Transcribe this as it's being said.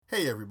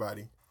Hey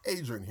everybody,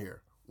 Adrian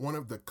here, one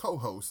of the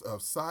co-hosts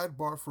of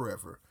Sidebar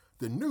Forever,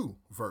 the new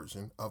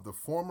version of the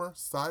former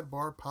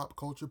Sidebar Pop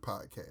Culture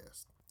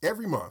Podcast.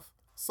 Every month,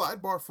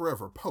 Sidebar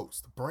Forever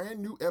posts brand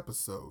new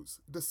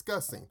episodes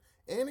discussing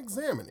and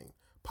examining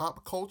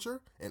pop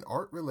culture and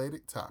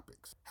art-related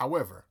topics.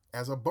 However,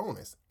 as a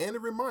bonus and a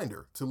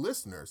reminder to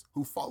listeners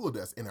who followed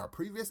us in our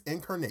previous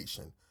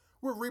incarnation,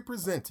 we're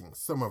representing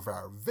some of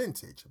our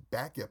vintage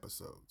back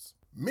episodes.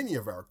 Many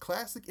of our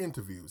classic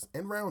interviews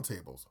and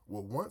roundtables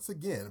will once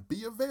again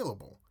be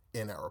available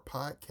in our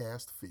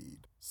podcast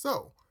feed.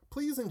 So,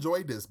 please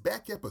enjoy this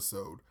back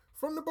episode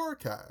from the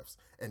Barchives,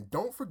 and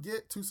don't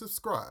forget to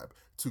subscribe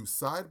to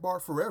Sidebar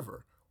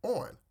Forever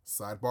on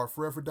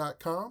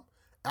sidebarforever.com,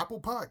 Apple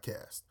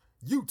Podcasts,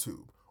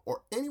 YouTube,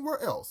 or anywhere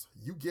else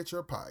you get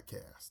your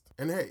podcast.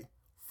 And hey,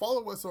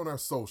 follow us on our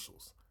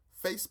socials,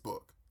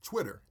 Facebook,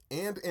 Twitter,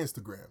 and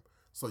Instagram,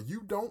 so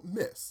you don't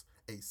miss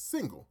a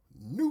single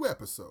new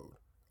episode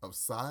of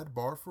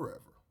Sidebar Forever.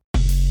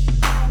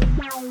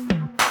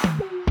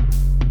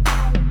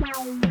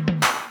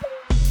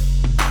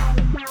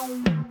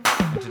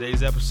 In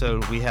today's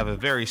episode, we have a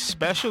very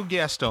special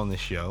guest on the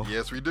show.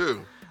 Yes, we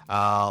do.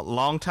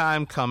 Long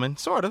time coming,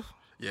 sort of.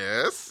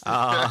 Yes.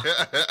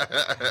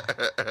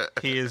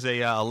 He is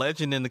a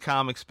legend in the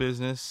comics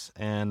business,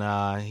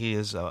 and he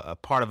is a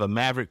part of a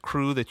Maverick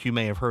crew that you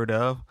may have heard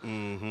of.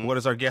 Mm-hmm. What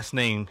is our guest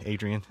name,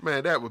 Adrian?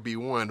 Man, that would be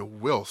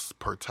one Whilce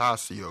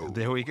Portacio.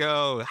 There we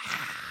go.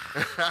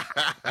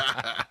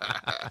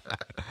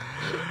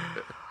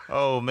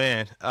 Oh,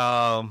 man.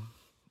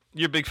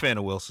 You're a big fan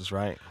of Whilce's,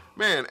 right?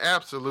 Man,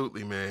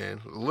 absolutely,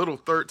 man. Little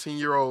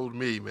 13-year-old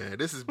me, man.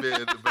 This has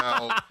been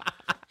about...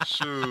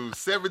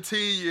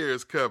 17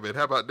 years coming.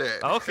 How about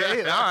that?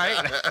 Okay, all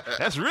right.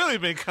 That's really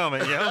been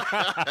coming, yo.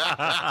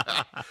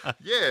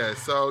 Yeah,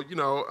 so,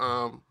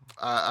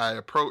 I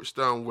approached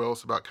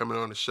Whilce about coming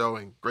on the show,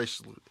 and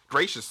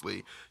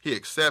graciously he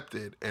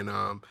accepted. And,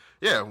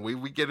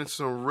 we get into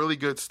some really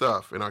good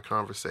stuff in our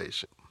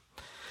conversation.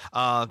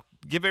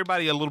 Give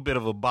everybody a little bit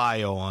of a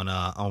bio on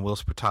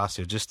Whilce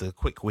Portacio, just a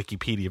quick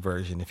Wikipedia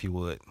version, if you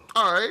would.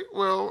 All right.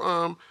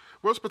 Well,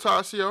 Whilce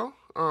Portacio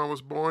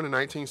was born in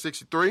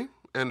 1963.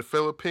 In the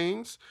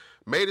Philippines,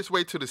 made his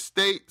way to the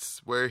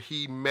States where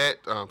he met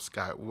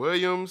Scott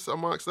Williams,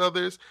 amongst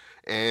others,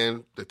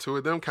 and the two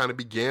of them kind of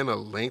began a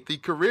lengthy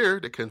career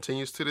that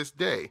continues to this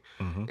day.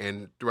 Mm-hmm.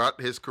 And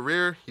throughout his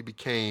career, he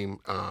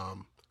became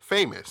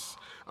famous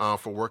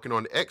for working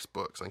on the X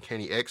books,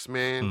 Uncanny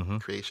X-Men, mm-hmm.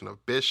 creation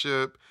of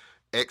Bishop,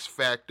 X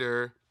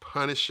Factor,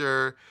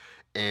 Punisher,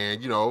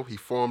 and, he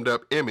formed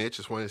up Image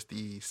as one of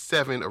the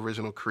 7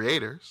 original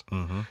creators.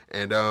 Mm-hmm.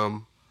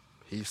 And,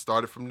 he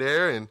started from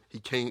there, and he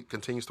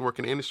continues to work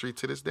in the industry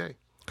to this day.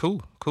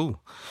 Cool.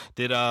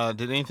 Did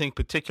anything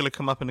particular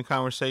come up in the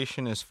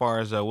conversation as far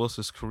as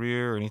Whilce's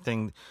career, or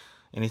anything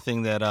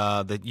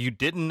that you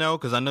didn't know?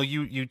 Because I know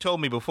you told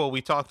me before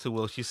we talked to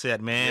Whilce, you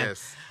said, "Man,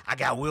 yes. I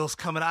got Whilce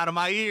coming out of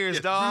my ears,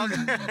 dog."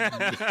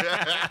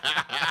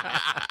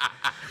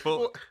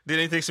 Well, did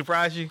anything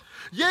surprise you?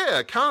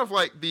 Yeah, kind of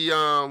like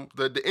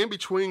the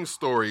in-between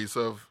stories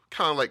of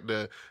kind of like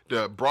the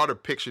broader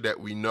picture that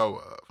we know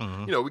of.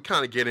 Mm-hmm. We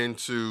kind of get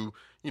into,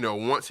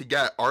 once he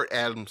got Art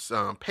Adams'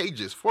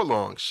 pages for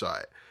Long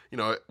Shot,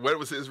 what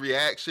was his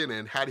reaction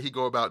and how did he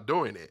go about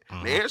doing it?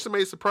 Mm-hmm. The answer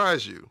may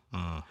surprise you.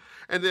 Mm-hmm.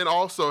 And then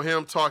also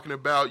him talking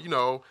about,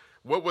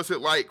 what was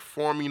it like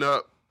forming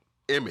up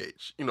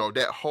Image,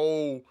 that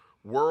whole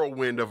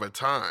whirlwind of a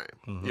time,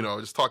 mm-hmm.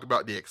 Just talk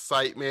about the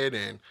excitement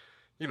and,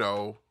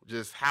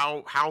 just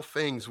how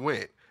things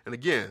went. And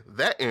again,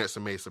 that answer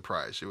may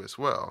surprise you as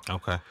well.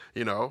 Okay.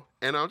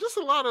 And just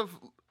a lot of,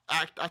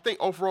 I think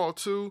overall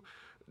too,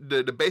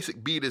 the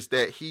basic beat is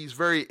that he's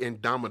very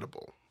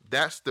indomitable.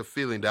 That's the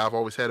feeling that I've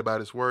always had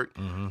about his work.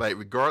 Mm-hmm. Like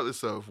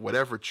regardless of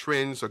whatever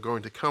trends are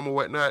going to come or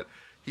whatnot,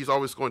 he's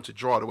always going to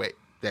draw the way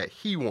that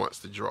he wants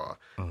to draw.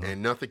 Mm-hmm.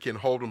 And nothing can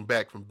hold him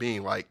back from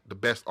being like the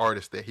best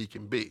artist that he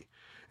can be.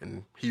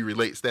 And he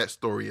relates that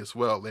story as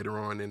well later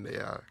on in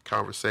the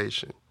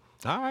conversation.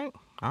 All right.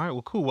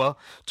 Well, cool. Well,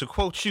 to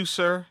quote you,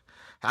 sir,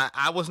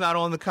 I was not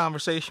on the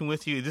conversation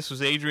with you. This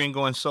was Adrian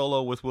going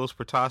solo with Whilce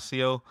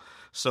Portacio.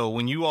 So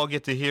when you all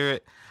get to hear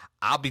it,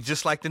 I'll be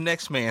just like the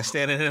next man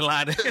standing in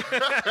line.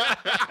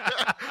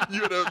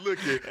 You're not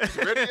looking.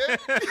 Ready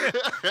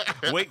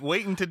yet?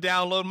 Waiting to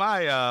download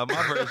my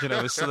version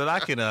of it so that I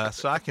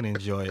can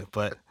enjoy it.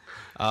 But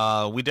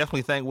we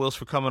definitely thank Whilce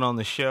for coming on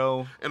the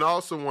show. And I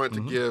also want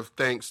to give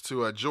thanks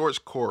to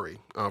George Corey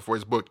for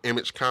his book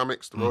Image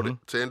Comics, The Road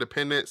to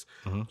Independence,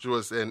 which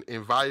was an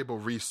invaluable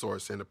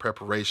resource in the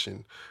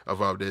preparation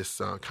of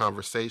this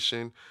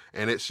conversation.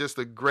 And it's just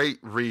a great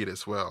read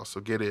as well. So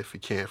get it if you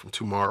can from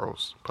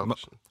Tomorrow's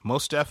publishing.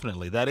 Most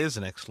definitely. That is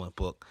an excellent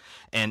book.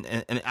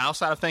 And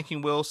outside of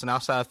thanking Whilce and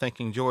outside of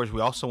thanking George,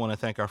 we also want to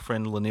thank our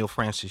friend Laniel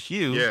Francis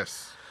Hughes.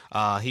 Yes.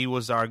 He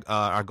was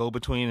our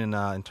go-between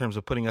in terms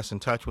of putting us in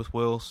touch with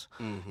Whilce,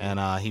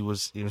 and he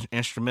was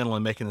instrumental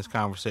in making this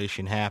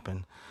conversation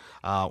happen.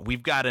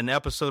 We've got an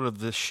episode of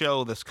the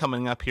show that's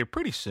coming up here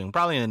pretty soon,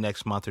 probably in the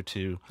next month or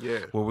two,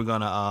 where we're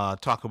going to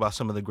talk about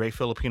some of the great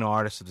Filipino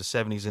artists of the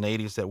 70s and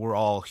 80s that we're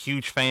all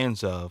huge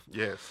fans of.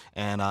 Yes.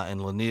 And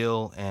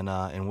Lanil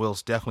and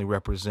Whilce definitely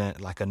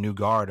represent like a new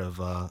guard of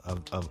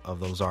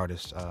those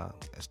artists,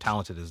 as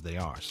talented as they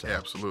are. So.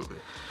 Absolutely.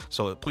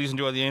 So please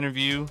enjoy the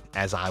interview,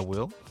 as I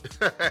will.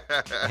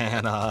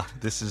 And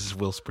this is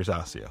Whilce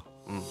Portacio.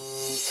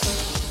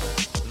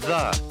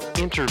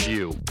 The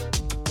interview.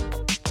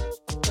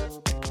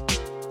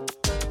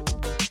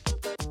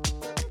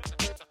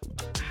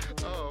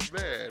 Oh,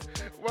 man.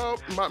 Well,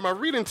 my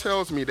reading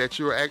tells me that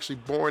you were actually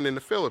born in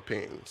the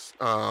Philippines.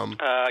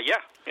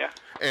 Yeah.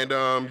 And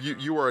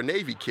you were a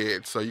Navy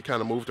kid, so you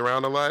kind of moved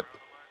around a lot?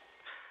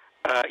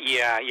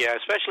 Yeah.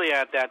 Especially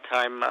at that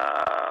time,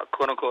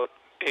 quote-unquote,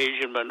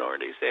 Asian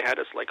minorities. They had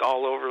us like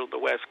all over the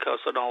West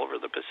Coast and all over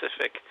the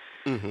Pacific.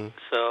 Mm-hmm.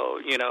 So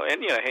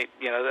hey,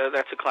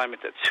 that's a climate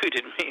that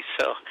suited me.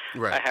 So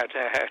right. I had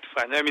to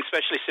find. I mean,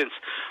 especially since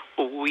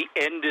we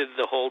ended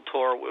the whole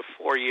tour with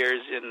 4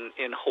 years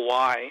in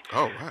Hawaii.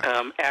 Oh,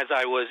 wow. As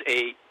I was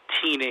a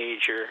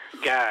teenager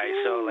guy.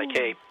 So like,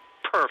 hey,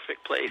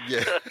 perfect place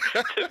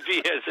to be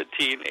as a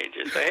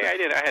teenager. So hey,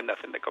 I had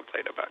nothing to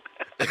complain about.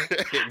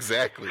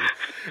 Exactly.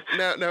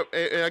 Now,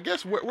 I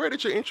guess where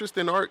did your interest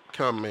in art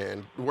come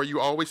in? Were you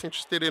always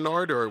interested in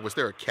art, or was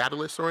there a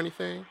catalyst or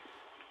anything?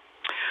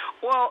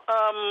 Well,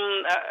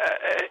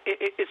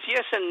 it's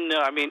yes and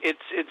no. I mean,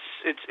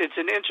 it's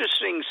an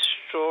interesting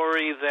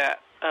story that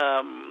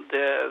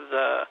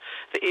the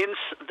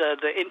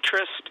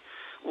interest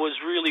was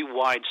really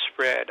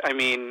widespread. I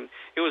mean,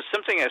 it was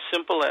something as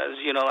simple as,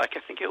 like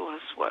I think it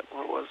was, what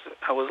was it?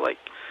 I was like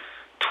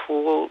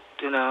 12,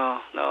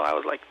 I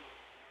was like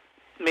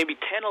maybe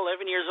 10,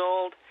 11 years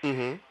old.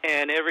 Mm-hmm.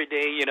 And every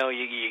day, you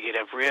get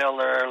up real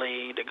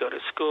early to go to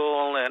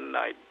school, and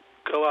I'd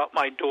go out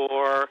my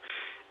door,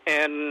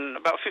 and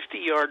about 50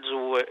 yards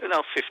away,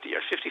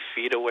 50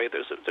 feet away,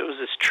 there was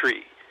this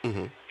tree.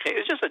 Mm-hmm. It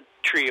was just a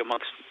tree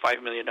amongst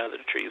 5 million other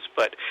trees,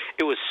 but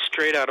it was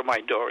straight out of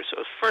my door. So it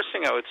was the first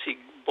thing I would see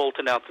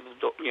bolting out the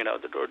door,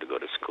 the door to go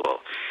to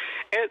school.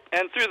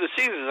 And through the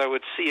seasons, I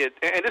would see it.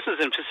 And this was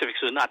in Pacific,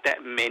 so not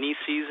that many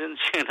seasons,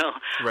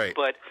 Right.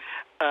 But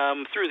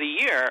through the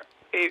year,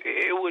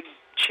 it would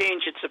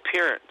change its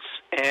appearance.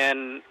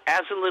 And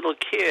as a little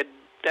kid,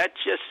 that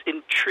just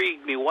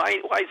intrigued me.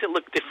 Why does it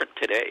look different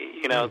today,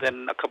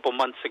 than a couple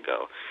months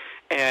ago?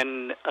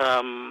 And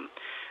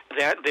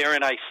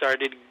therein I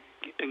started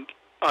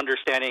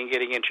understanding and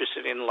getting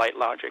interested in light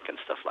logic and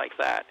stuff like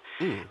that.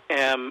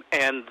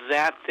 And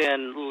that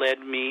then led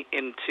me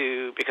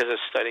into, because I was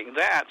studying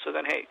that, so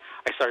then, hey,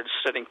 I started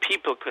studying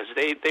people because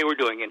they were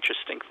doing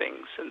interesting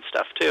things and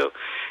stuff too.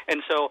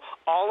 And so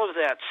all of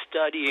that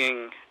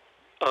studying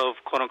of,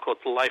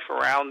 quote-unquote, the life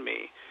around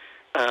me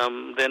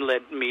then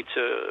led me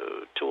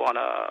to want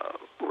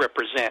to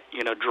represent,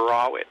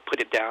 draw it, put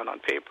it down on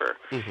paper.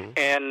 Mm-hmm.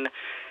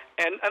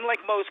 And unlike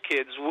most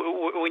kids,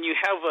 when you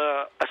have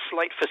a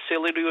slight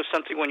facility with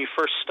something, when you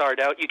first start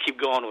out, you keep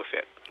going with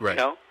it. Right.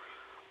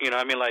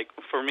 I mean, like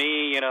for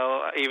me,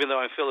 even though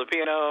I'm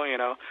Filipino,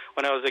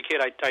 when I was a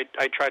kid,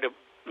 I tried to,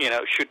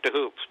 shoot the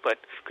hoops, but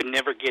could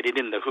never get it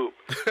in the hoop.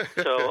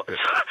 So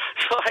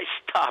I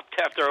stopped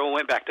after I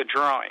went back to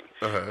drawing.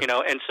 Uh-huh.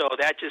 And so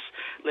that just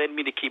led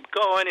me to keep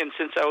going. And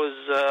since I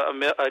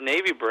was a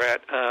Navy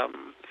brat,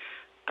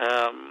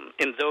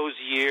 in those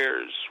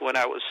years when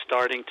I was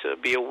starting to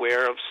be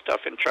aware of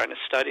stuff and trying to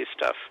study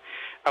stuff,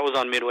 I was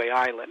on Midway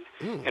Island.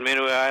 And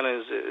Midway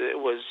Island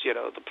was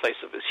the place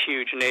of this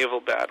huge naval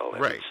battle.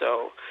 And right.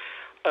 So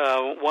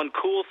one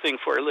cool thing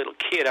for a little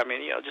kid, I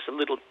mean, just a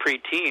little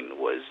preteen,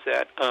 was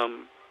that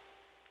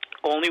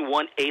only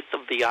 1/8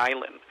 of the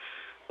island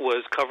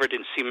was covered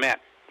in cement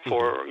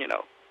for,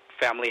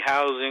 family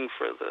housing,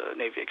 for the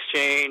Navy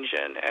Exchange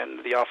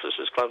and the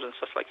officers' clubs and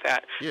stuff like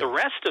that. Yeah. The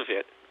rest of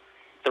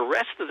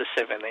the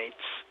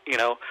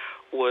 7/8,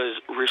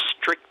 was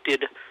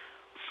restricted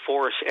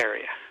forest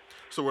area.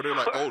 So were there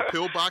like old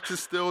pillboxes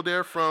still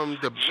there from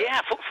the?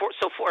 Yeah,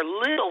 for a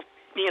little,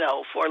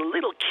 for a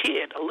little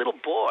kid, a little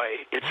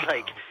boy, it's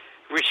like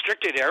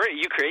restricted area. Are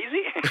you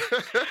crazy?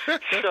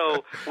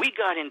 So we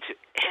got into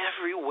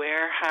every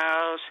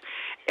warehouse,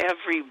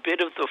 every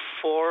bit of the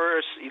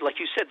forest. Like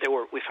you said,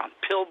 we found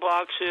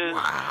pillboxes.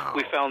 Wow.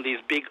 We found these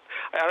big,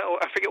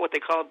 I forget what they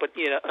call it, but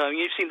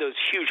you've seen those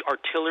huge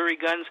artillery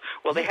guns.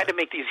 Well, they had to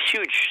make these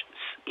huge,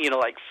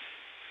 like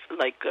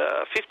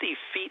 50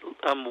 feet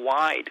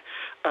wide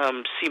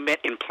cement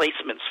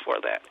emplacements for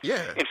that.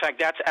 Yeah. In fact,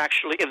 that's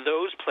actually in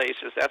those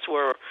places. That's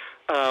where,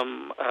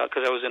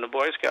 because I was in the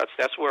Boy Scouts,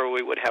 that's where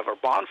we would have our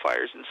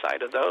bonfires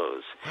inside of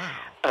those.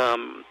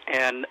 Wow.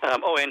 And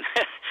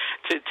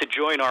to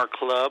join our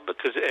club,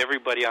 because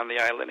everybody on the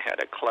island had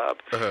a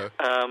club. Uh-huh.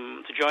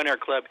 To join our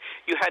club,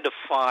 you had to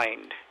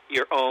find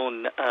your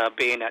own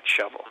bayonet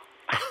shovel.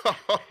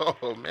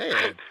 Oh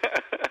man!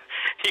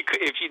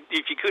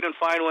 If you couldn't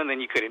find one,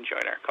 then you couldn't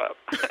join our club.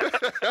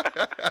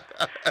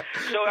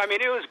 So I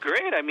mean, it was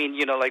great. I mean,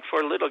 like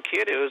for a little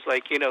kid, it was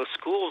like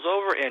school's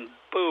over and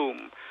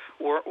boom,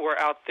 were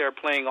out there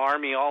playing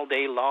Army all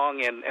day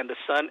long, and the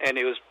sun, and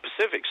it was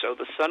Pacific, so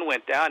the sun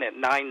went down at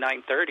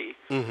 9:30.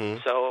 Mm-hmm.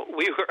 So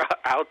we were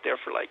out there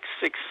for like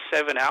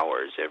 6-7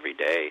 hours every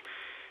day.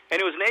 And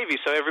it was Navy,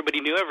 so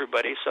everybody knew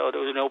everybody, so there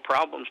was no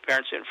problems.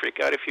 Parents didn't freak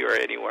out if you were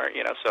anywhere,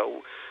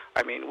 So,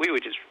 I mean, we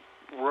would just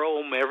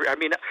roam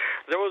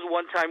there was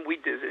one time we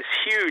did this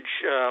huge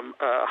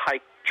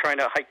hike, trying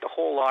to hike the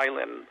whole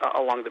island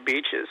along the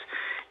beaches,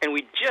 and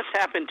we just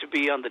happened to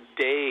be on the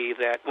day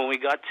that when we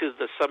got to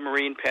the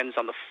submarine pens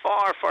on the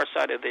far, far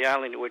side of the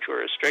island, which were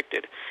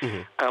restricted,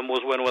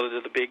 was when one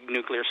of the big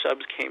nuclear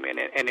subs came in,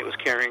 and it was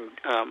carrying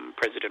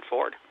President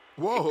Ford.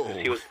 Whoa!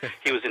 He was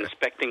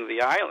inspecting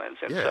the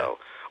islands, and so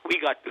we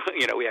got,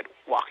 we had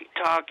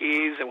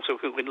walkie-talkies, and so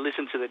we would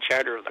listen to the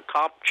chatter of the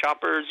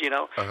choppers,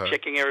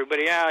 checking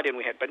everybody out, and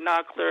we had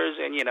binoculars,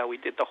 and, we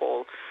did the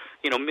whole,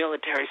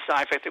 military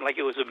sci-fi thing, like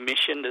it was a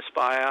mission to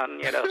spy on,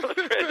 the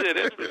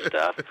president and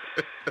stuff.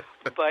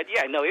 But,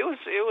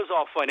 it was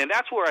all fun, and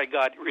that's where I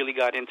really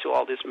got into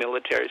all this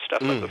military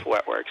stuff, like with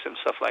WetWorks and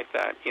stuff like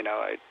that.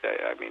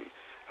 I mean,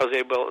 I was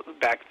able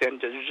back then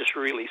to just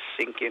really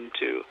sink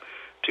into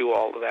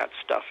all of that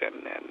stuff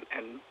and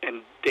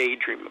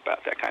daydream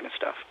about that kind of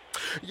stuff.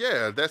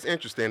 Yeah, that's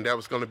interesting. That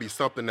was going to be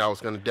something I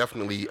was going to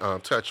definitely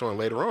touch on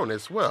later on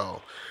as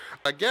well.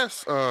 I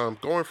guess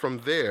going from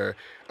there,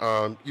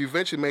 you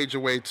eventually made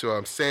your way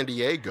to San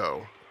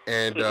Diego,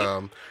 and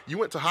you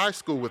went to high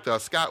school with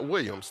Scott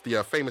Williams,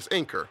 the famous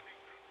inker.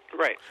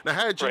 Right. Now,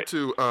 how did you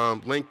two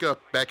link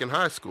up back in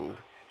high school?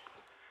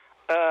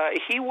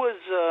 He was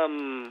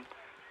a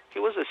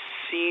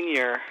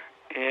senior,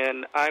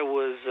 and I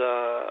was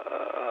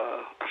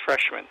a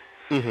freshman.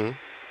 Mm-hmm.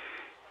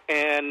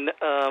 And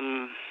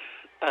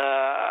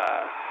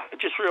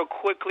just real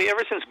quickly,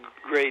 ever since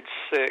grade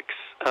 6,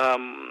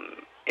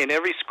 in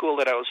every school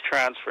that I was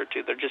transferred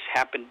to, there just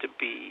happened to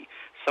be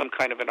some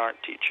kind of an art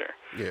teacher.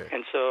 Yeah.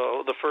 And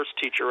so the first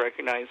teacher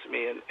recognized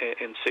me in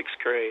 6th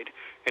grade,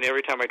 and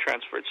every time I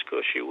transferred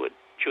school, she would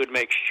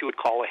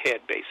call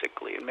ahead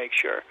basically and make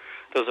sure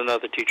there was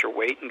another teacher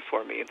waiting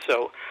for me. And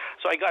so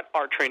I got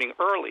art training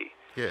early.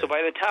 Yeah. So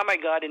by the time I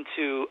got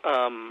into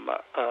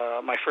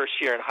my first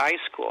year in high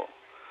school,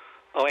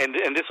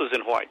 and this was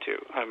in Hawaii too.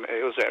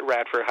 It was at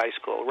Radford High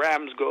School.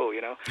 Rams go,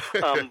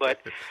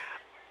 But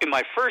in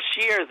my first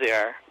year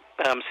there,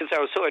 since I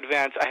was so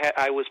advanced,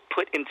 I was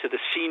put into the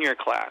senior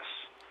class,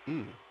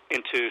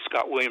 into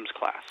Scott Williams'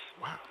 class.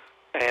 Wow.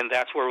 And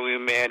that's where we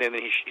met, and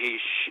he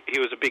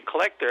was a big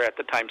collector at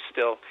the time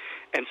still,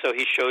 and so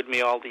he showed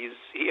me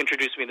he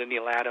introduced me to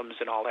Neil Adams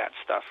and all that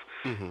stuff,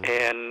 and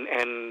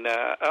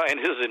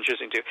this is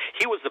interesting too.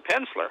 He was the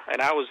penciler,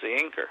 and I was the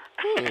inker.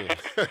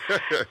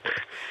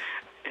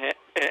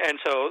 And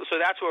so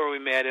that's where we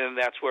met, and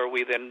that's where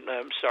we then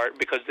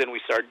because then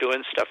we started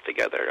doing stuff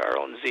together, our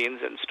own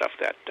zines and stuff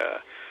that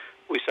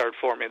we started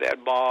forming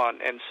that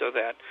bond, and so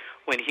that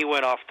when he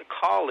went off to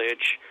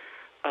college,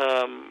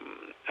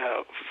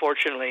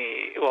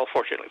 fortunately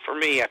for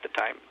me at the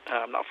time,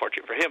 not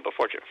fortunate for him, but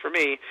fortunate for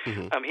me,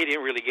 he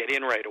didn't really get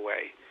in right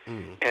away.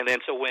 And then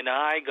so when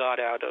I got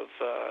out of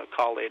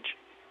college,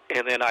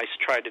 and then I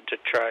started to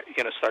try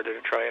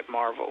at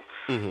Marvel,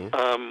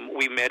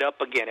 we met up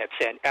again at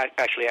San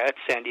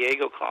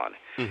Diego Con,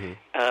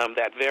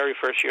 that very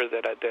first year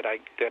that I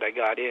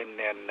got in,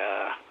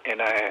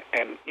 and I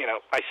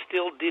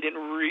still didn't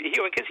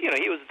because he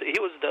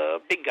was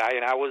the big guy,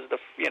 and I was the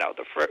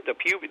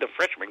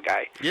freshman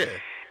guy. Yeah.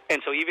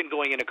 And so even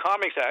going into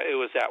comics, it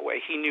was that way.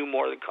 He knew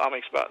more about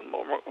comics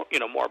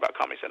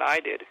than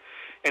I did.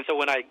 And so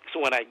when I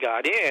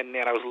got in,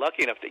 and I was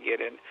lucky enough to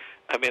get in,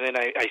 then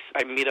I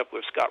meet up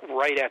with Scott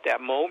right at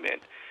that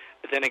moment.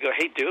 Then I go,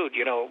 hey, dude,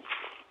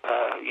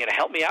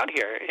 help me out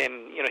here.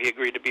 And he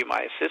agreed to be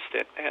my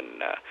assistant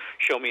and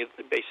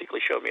basically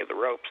show me the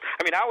ropes.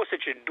 I was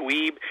such a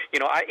dweeb.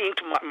 I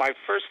inked my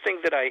first thing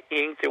that I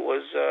inked. It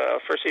was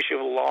first issue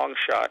of Long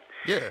Shot.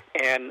 Yeah.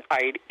 And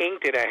I'd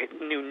inked it. I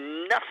knew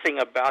nothing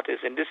about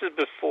this, and this is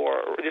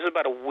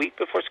about a week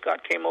before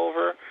Scott came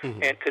over, and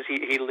because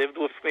he lived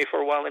with me for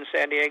a while in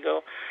San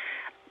Diego.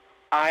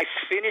 I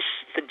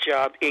finished the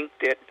job,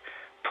 inked it,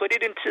 put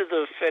it into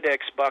the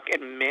FedEx box,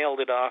 and mailed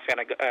it off, and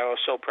I was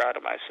so proud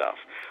of myself.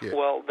 Yeah.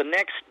 Well, the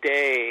next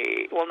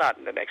day, not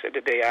the next day,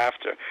 the day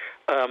after,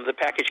 the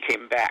package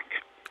came back.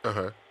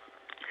 Uh-huh.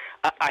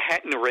 I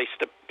hadn't erased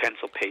the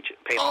pencil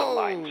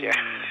lines. Yeah.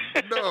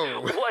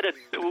 No. What a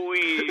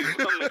dweeb.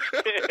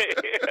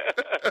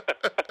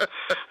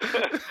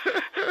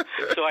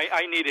 So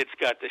I needed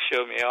Scott to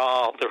show me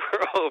all the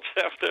ropes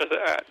after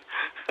that.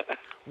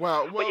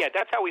 Wow. Well, but yeah,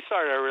 that's how we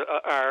started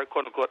our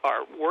quote unquote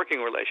our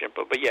working relationship.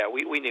 But yeah,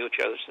 we knew each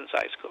other since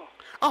high school.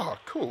 Oh,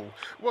 cool.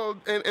 Well,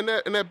 and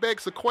that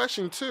begs the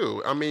question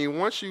too.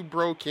 Once you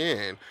broke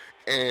in,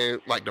 and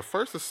like the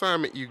first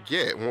assignment you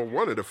get,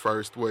 one of the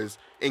first was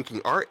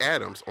inking Art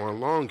Adams on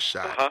Long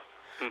Shot. Uh-huh.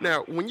 Mm-hmm.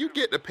 Now, when you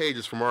get the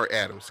pages from Art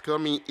Adams, because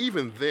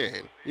even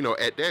then,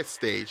 at that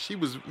stage, she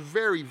was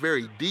very,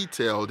 very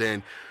detailed,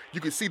 and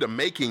you could see the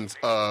makings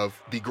of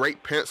the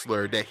great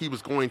penciler that he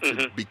was going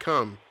to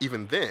become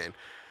even then.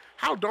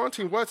 how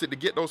daunting was it to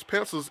get those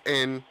pencils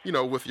and,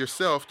 with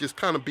yourself just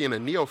kind of being a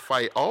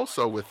neophyte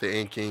also with the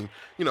inking?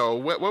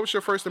 What was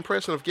your first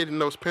impression of getting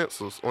those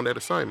pencils on that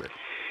assignment?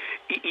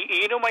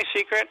 You know my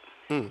secret?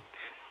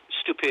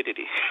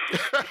 Stupidity.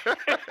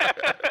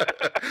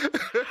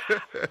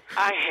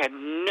 I had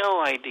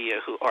no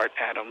idea who Art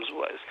Adams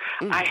was.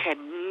 I had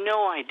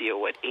no idea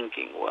what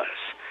inking was.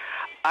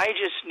 I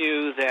just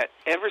knew that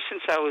ever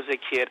since I was a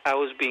kid, I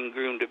was being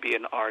groomed to be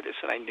an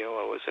artist, and I knew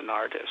I was an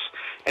artist.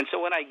 And so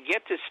when I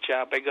get this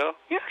job, I go,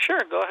 yeah,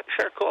 sure, go ahead,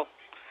 sure, cool.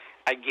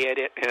 I get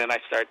it, and then I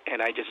start,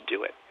 and I just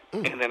do it.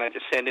 And then I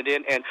just send it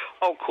in, and,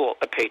 oh, cool,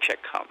 a paycheck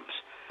comes.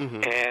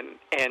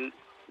 And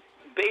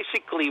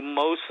basically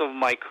most of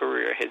my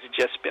career has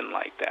just been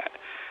like that.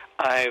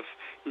 I've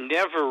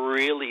never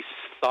really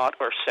thought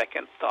or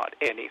second thought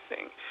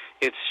anything.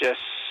 It's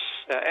just,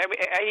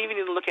 I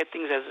even look at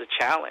things as a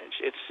challenge.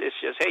 It's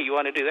just, hey, you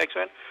want to do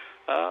X-Men?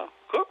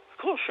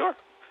 Cool, sure.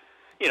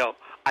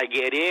 I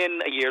get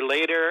in a year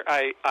later.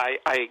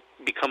 I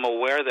become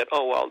aware that,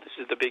 oh, well, this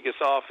is the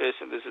biggest office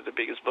and this is the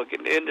biggest book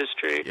in the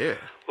industry. Yeah.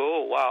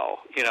 Oh, wow.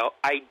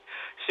 I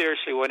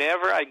seriously,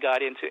 whenever I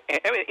got into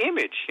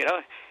Image,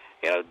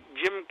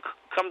 Jim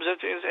comes up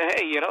to me and says,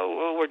 hey,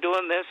 we're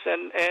doing this,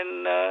 and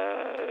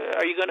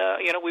are you going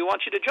to, we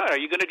want you to join. Are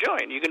you going to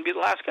join? You're going to be the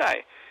last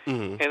guy.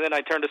 And then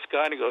I turn to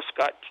Scott and I go,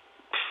 Scott,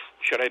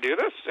 should I do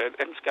this?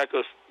 And Scott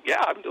goes,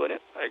 yeah, I'm doing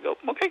it. I go,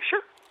 okay,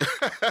 sure.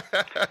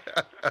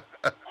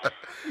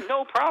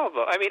 No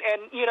problem. I mean,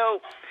 and,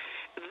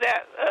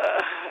 that,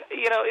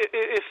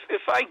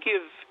 if I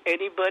give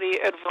anybody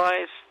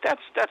advice,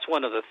 that's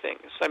one of the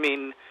things. I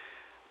mean,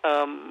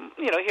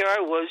 here I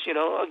was,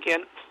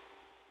 again,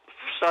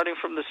 starting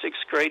from the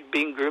 6th grade,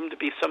 being groomed to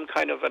be some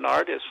kind of an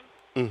artist,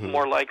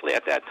 more likely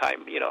at that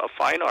time, a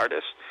fine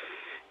artist.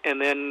 And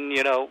then,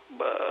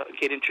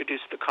 get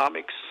introduced to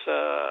comics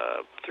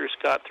through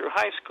Scott through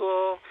high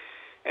school.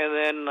 And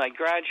then I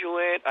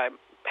graduate. I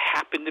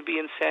happen to be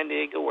in San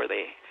Diego, where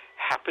they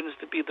happens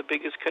to be the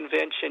biggest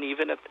convention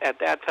even at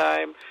that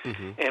time.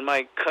 And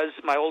my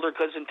older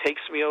cousin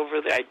takes me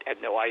over there. I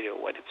had no idea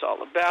what it's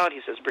all about.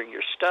 He says, bring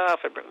your stuff.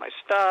 I bring my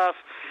stuff.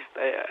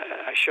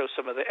 I show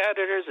some of the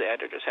editors. The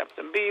editors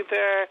happen to be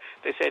there.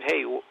 They said, hey,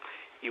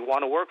 you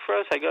want to work for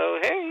us? I go,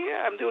 hey,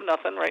 yeah, I'm doing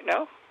nothing right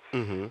now.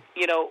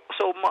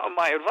 So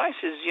my advice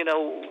is,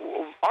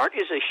 art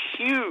is a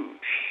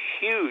huge,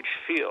 huge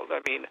field. I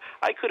mean,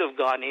 I could have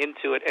gone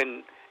into it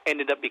and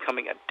ended up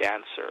becoming a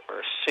dancer or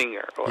a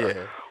singer or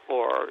an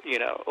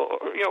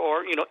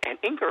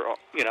inker,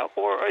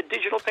 or a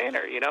digital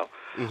painter,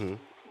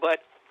 But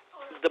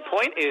the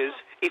point is,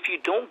 if you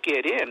don't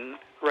get in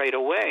right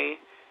away,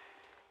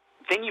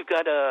 then you've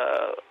got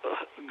to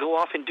go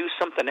off and do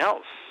something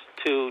else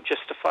to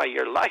justify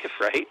your life,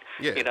 right?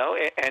 Yeah.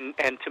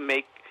 And to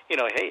make,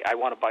 hey, I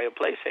want to buy a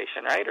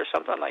PlayStation, right, or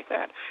something like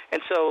that.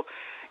 And so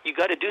you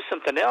got to do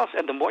something else,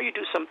 and the more you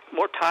do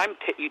more time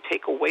you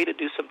take away to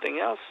do something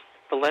else,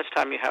 the less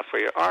time you have for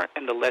your art,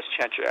 and the less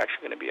chance you're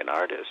actually going to be an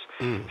artist.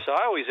 So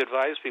I always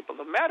advise people,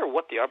 no matter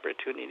what the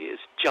opportunity is,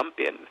 jump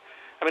in.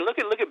 I mean, look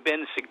at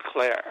Ben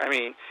Sinclair. I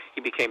mean,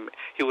 he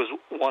was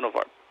one of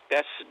our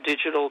best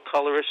digital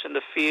colorists in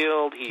the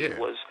field. He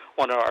was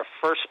one of our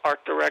first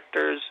art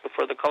directors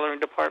for the coloring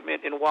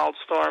department in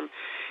Wildstorm.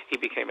 He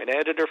became an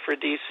editor for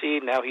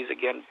DC. Now he's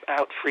again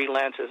out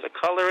freelance as a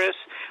colorist.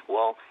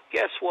 Well,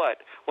 guess what?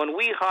 When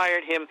we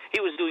hired him, he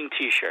was doing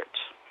T-shirts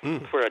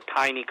for a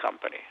tiny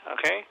company,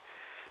 okay?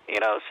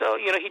 So,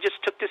 he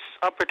just took this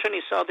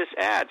opportunity, saw this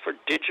ad for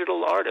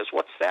digital artists.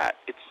 What's that?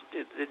 It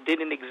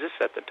didn't exist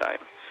at the time.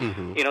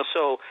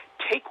 So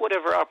take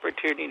whatever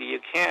opportunity you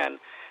can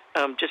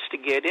just to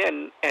get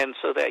in, and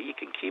so that you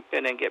can keep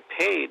in and get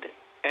paid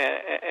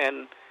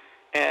and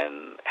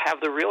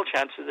have the real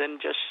chance to then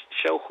just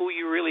show who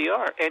you really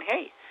are. And,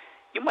 hey,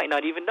 you might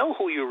not even know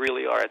who you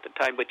really are at the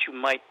time, but you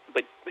might,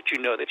 but you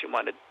know that you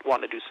want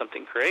to do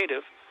something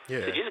creative.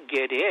 Yeah. So just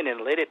get in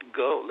and let it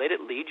go. Let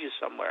it lead you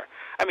somewhere.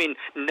 I mean,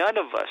 none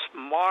of us,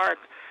 Mark,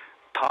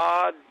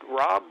 Todd,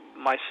 Rob,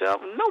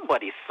 myself,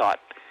 nobody thought.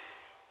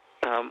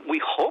 We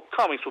hope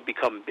comics would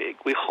become big.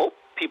 We hope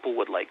people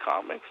would like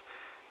comics.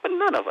 But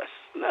none of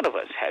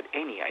us had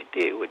any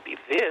idea it would be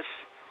this.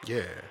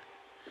 Yeah.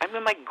 I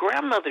mean, my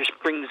grandmother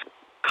brings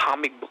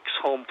comic books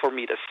home for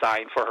me to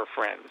sign for her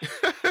friends.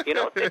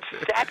 It's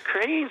that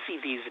crazy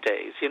these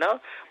days,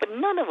 But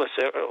none of us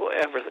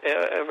ever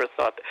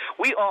thought that.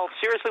 We all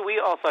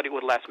thought it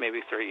would last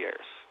maybe 3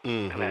 years,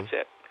 and that's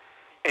it.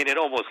 And it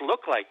almost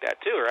looked like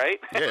that too, right?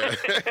 Yeah.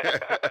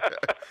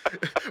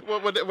 well,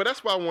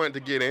 that's why I wanted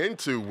to get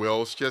into,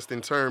 Whilce, just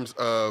in terms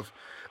of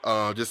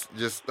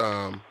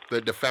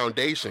the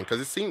foundation, because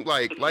it seemed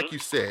like you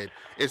said,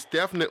 it's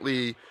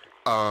definitely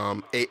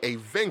a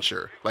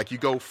venture. Like, you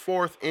go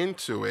forth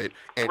into it,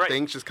 and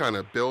things just kind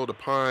of build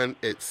upon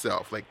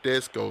itself. Like,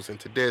 this goes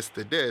into this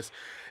to this.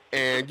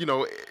 And,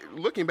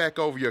 looking back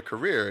over your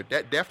career,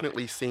 that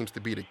definitely seems to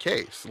be the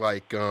case.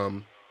 Like,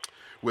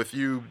 with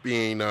you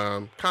being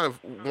kind of,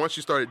 once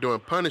you started doing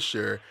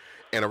Punisher,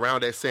 And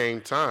around that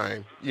same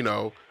time,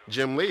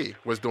 Jim Lee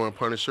was doing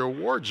Punisher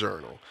War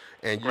Journal.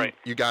 And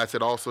you guys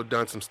had also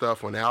done some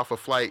stuff on Alpha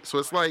Flight. So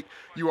it's like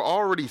you were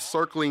already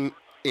circling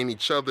in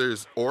each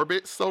other's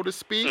orbits, so to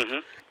speak.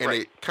 And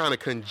it kind of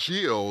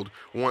congealed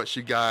once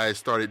you guys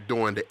started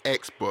doing the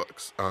X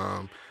books,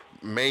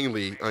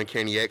 mainly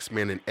Uncanny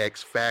X-Men and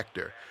X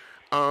Factor.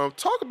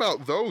 Talk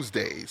about those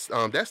days.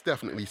 That's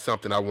definitely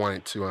something I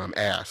wanted to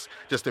ask,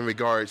 just in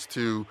regards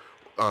to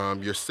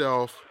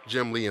yourself,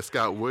 Jim Lee, and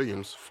Scott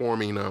Williams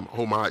forming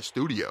Homage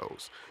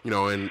Studios,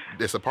 in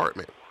this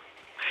apartment.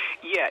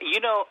 Yeah,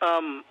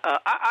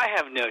 I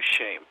have no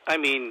shame. I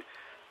mean,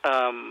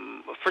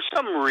 for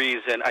some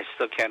reason, I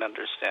still can't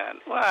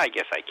understand. Well, I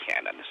guess I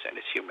can understand.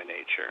 It's human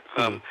nature.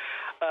 A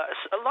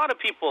lot of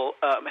people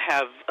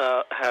have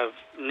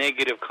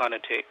negative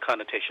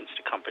connotations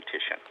to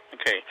competition.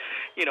 Okay,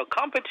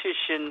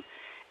 competition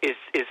is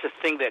a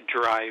thing that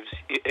drives.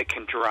 It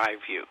can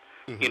drive you.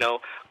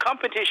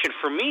 Competition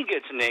for me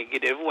gets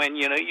negative when,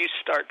 you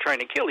start trying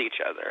to kill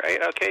each other,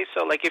 right? Okay,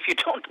 so like if you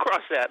don't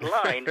cross that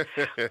line,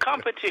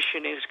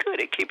 competition is good.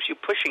 It keeps you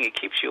pushing. It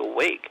keeps you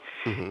awake.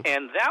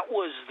 And that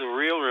was the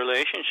real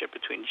relationship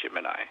between Jim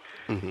and I.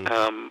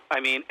 I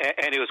mean,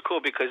 and it was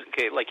cool because,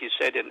 okay, like you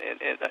said, in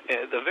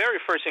the very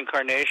first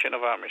incarnation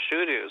of Armor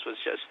Studios was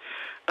just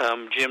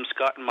Jim,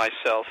 Scott, and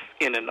myself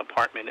in an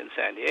apartment in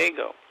San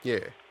Diego.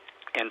 Yeah.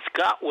 And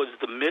Scott was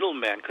the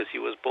middleman because he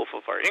was both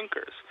of our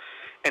inkers.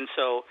 And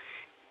so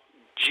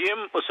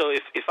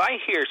if I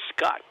hear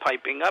Scott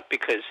piping up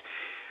because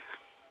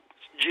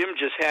Jim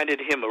just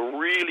handed him a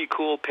really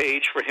cool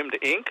page for him to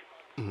ink,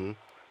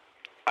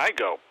 I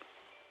go,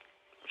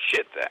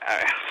 shit,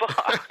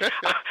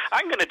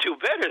 I'm going to do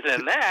better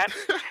than that.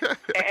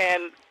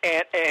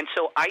 and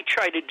so I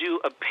try to do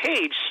a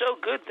page so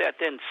good that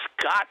then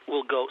Scott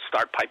will go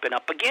start piping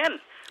up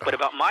again, but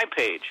about my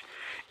page.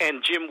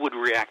 And Jim would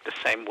react the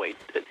same way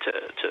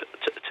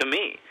to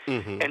me.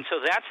 And so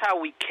that's how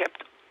we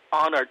kept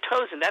on our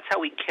toes, and that's how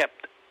we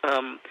kept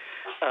trying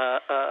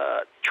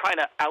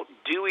to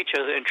outdo each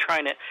other and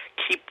trying to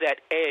keep that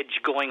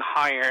edge going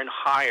higher and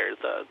higher,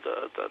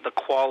 the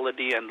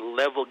quality and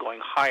level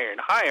going higher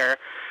and higher.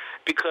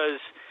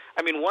 Because,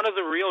 I mean, one of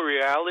the real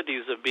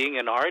realities of being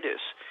an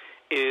artist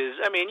is,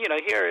 I mean, here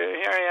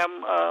I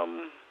am,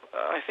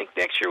 I think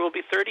next year will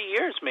be 30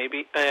 years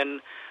maybe,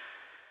 and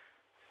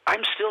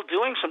I'm still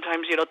doing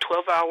sometimes,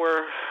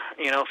 12-hour,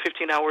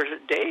 15-hour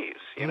days,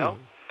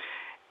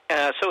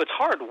 So it's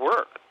hard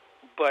work,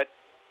 but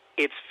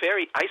it's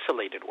very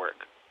isolated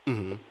work.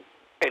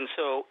 And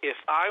so if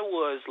I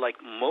was like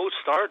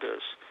most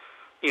artists,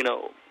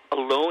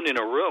 alone in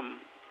a room,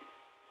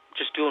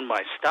 just doing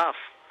my stuff,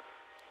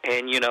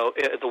 and,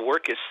 the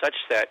work is such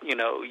that,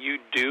 you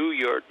do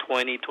your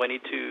 20,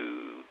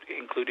 22,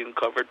 including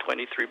cover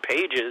 23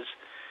 pages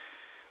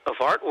of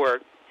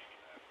artwork,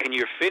 and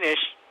you're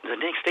finished, the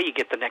next day you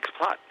get the next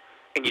plot,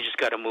 and you just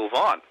got to move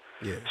on.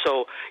 Yeah.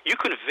 So you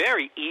could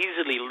very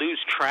easily lose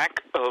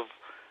track of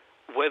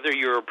whether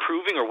you're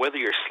improving or whether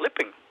you're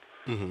slipping,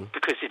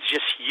 because it's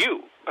just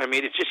you. I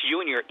mean, it's just you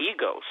and your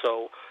ego.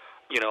 So,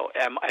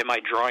 am I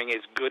drawing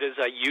as good as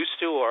I used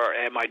to, or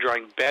am I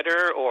drawing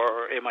better,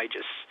 or am I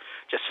just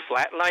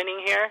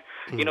flatlining here?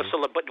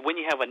 So, but when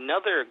you have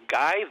another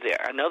guy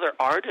there, another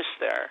artist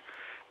there,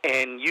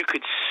 and you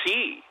could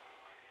see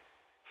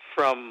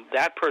from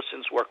that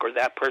person's work or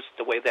that person,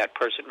 the way that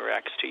person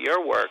reacts to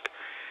your work,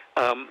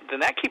 then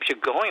that keeps you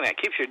going. That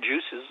keeps your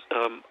juices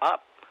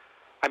up.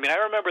 I mean, I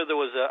remember there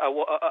was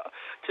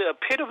to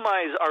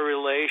epitomize our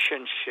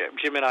relationship,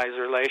 Jim and I's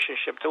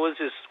relationship, there was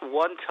this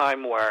one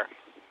time where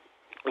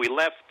we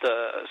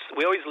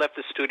always left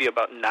the studio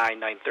about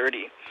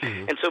 9:30.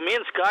 And so me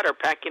and Scott are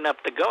packing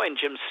up to go, and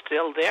Jim's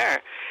still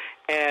there.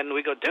 And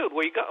we go, dude,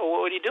 where you go?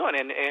 What are you doing?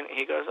 And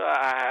he goes,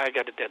 I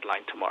got a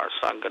deadline tomorrow,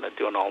 so I'm going to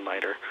do an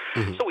all-nighter.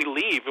 So we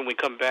leave, and we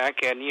come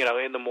back, and,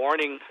 in the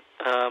morning,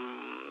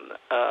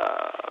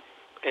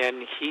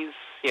 and he's,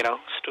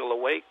 still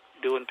awake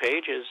doing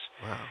pages.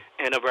 Wow.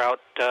 And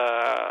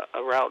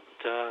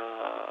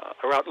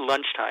around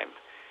lunchtime,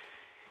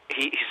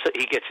 he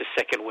gets his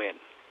second win,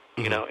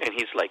 and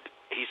he's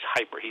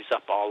hyper. He's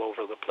up all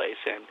over the place,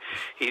 and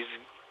he's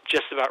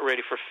just about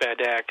ready for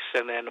FedEx,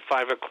 and then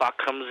 5 o'clock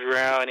comes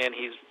around, and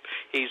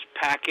he's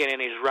packing,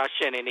 and he's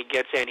rushing, and he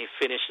gets in, he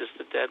finishes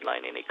the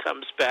deadline, and he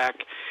comes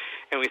back,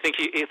 and we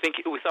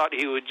thought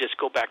he would just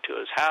go back to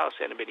his house,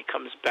 and then he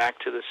comes back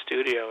to the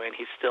studio, and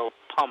he's still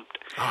pumped,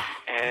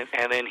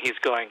 and then he's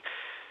going,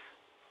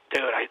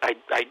 dude, I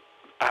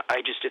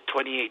just did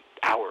 28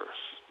 hours,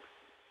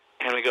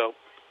 and we go,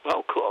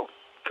 well, cool,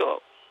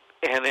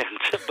 and then,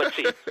 but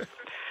see.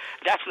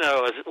 That's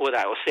not what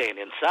I was saying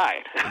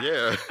inside.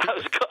 Yeah. I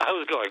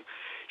was going,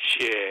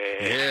 shit.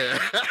 Yeah.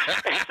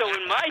 And so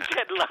when my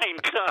deadline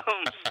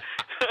comes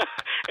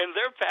and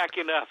they're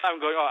packing up, I'm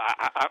going,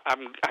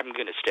 I'm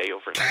going to stay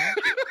over here.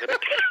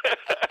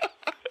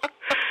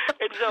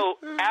 And And so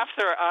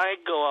after I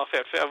go off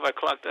at 5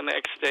 o'clock the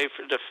next day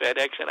for the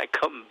FedEx, and I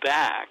come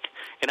back,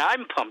 and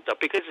I'm pumped up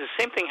because the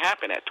same thing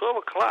happened at 12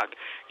 o'clock.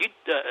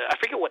 I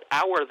forget what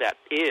hour that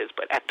is,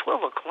 but at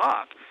 12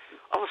 o'clock,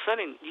 all of a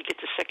sudden you get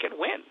the second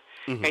wind,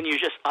 and you're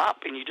just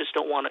up, and you just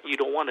don't want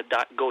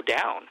to go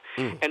down.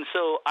 And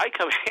so I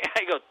come in,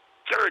 I go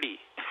 30,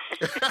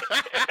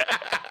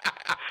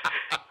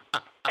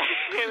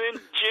 and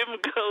then Jim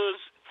goes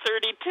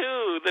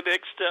 32 the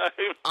next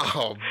time.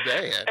 Oh,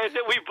 man. And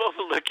then we both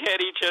look at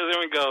each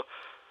other and go,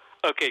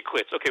 okay,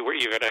 quits. Okay, we're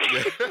even.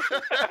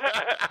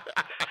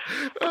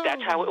 But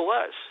that's how it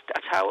was.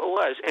 That's how it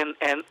was.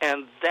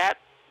 And that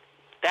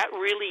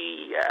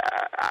really,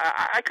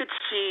 I could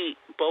see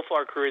both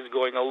our careers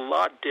going a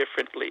lot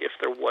differently if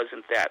there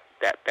wasn't that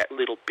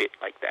little bit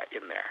like that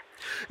in there.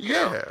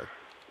 Yeah.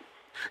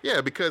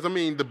 Yeah, because, I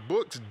mean, the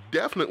books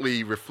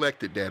definitely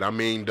reflected that. I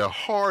mean, the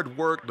hard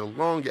work, the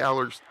long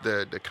hours,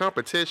 the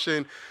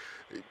competition,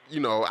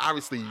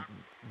 obviously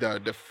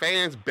the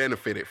fans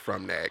benefited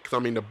from that. Because, I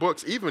mean, the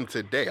books, even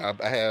today,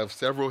 I have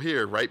several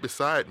here right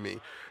beside me.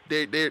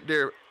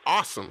 They're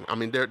awesome. I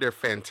mean, they're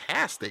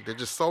fantastic. They're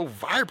just so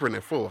vibrant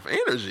and full of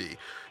energy,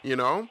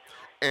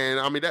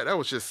 And, I mean, that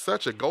was just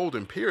such a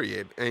golden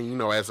period.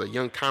 And, as a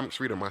young comics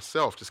reader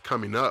myself, just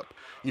coming up,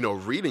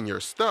 reading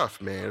your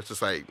stuff, man, it's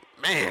just like,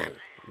 man,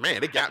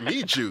 it got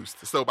me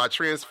juiced. So by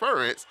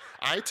transference,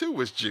 I too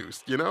was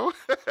juiced, Yeah.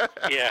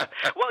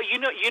 Well,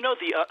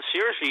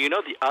 seriously,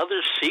 the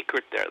other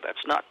secret there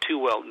that's not too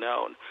well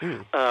known.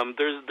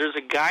 There's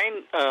a guy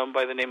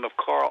by the name of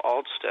Carl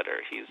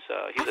Altstetter. He's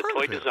a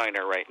toy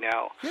designer right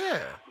now.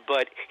 Yeah.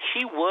 But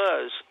he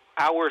was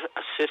our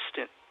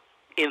assistant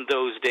in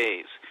those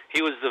days.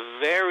 He was the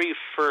very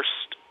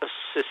first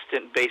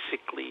assistant,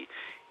 basically,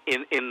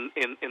 in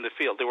the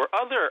field. There were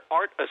other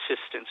art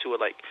assistants who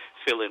would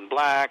fill in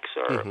blacks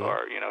or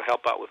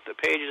help out with the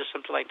pages or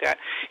something like that.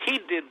 He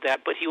did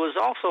that, but he was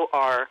also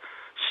our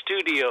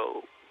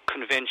studio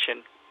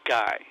convention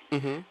guy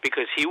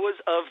because he was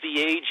of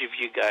the age of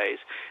you guys.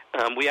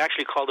 We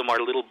actually called him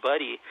our little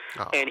buddy,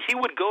 and he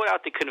would go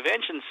out to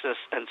conventions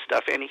and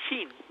stuff, and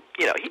he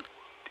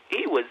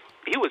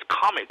was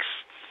comics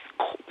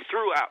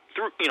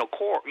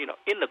core,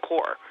 in the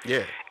core.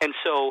 Yeah. And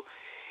so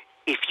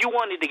if you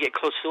wanted to get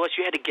close to us,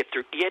 you had to get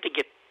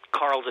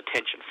Carl's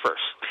attention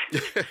first.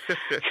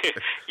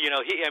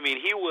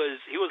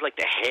 He was like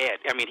the head.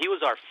 I mean, he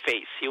was our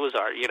face. He was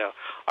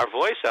our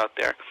voice out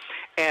there.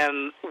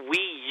 And we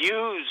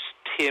used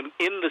him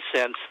in the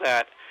sense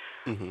that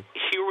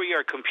here we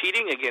are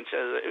competing against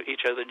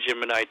each other,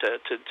 Jim and I,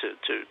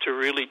 to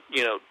really,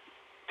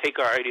 take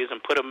our ideas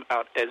and put them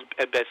out as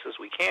best as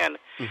we can.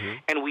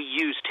 And we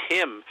used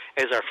him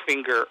as our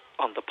finger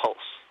on the pulse.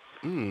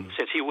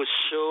 Since he was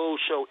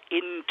so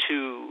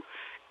into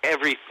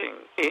everything,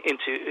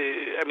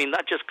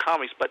 not just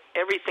comics, but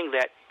everything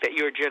that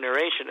your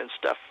generation and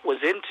stuff was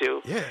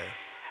into,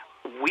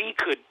 we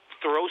could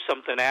throw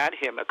something at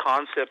him, a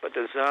concept, a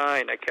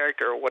design, a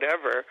character, or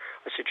whatever,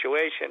 a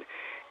situation,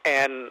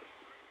 and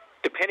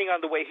depending on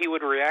the way he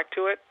would react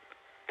to it,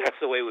 that's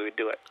the way we would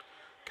do it.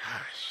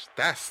 Gosh,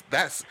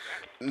 that's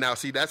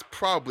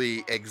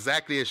probably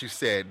exactly as you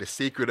said, the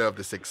secret of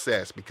the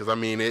success, because I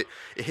mean it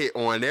hit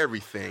on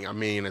everything. I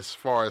mean, as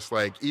far as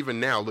even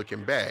now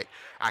looking back,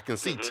 I can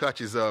see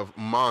touches of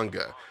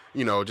manga,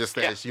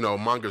 as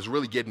manga's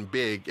really getting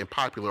big and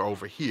popular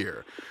over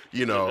here,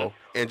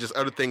 and just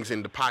other things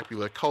in the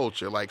popular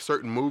culture, like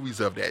certain movies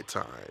of that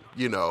time,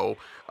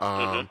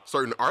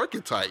 certain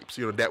archetypes,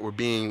 that were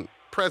being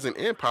present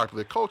in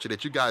popular culture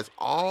that you guys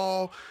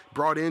all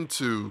brought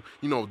into,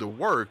 the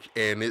work,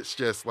 and it's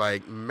just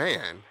like,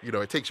 man,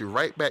 it takes you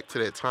right back to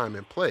that time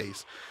and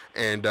place,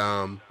 and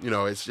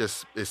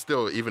it's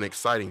still even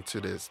exciting to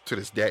this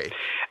day.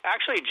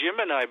 Actually, Jim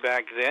and I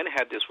back then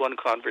had this one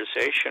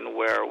conversation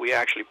where we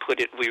actually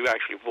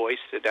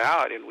voiced it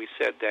out, and we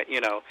said that,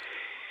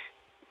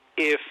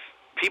 if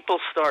people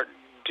start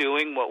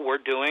doing what we're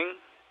doing,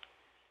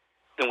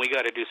 then we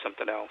got to do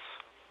something else.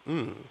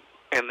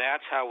 And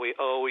that's how we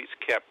always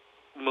kept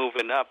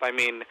moving up. I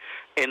mean,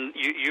 and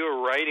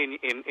you're right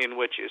in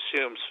what you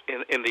assume.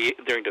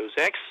 During those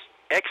X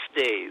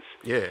days,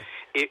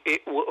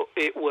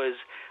 it was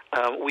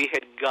we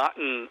had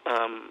gotten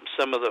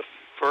some of the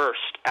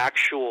first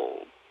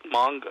actual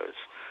mangas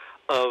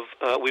of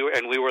we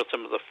were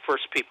some of the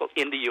first people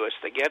in the U.S.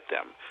 to get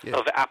them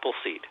of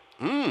Appleseed,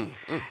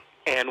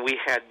 and we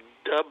had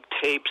dub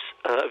tapes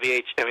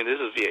this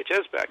is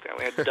VHS back then.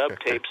 We had dub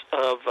tapes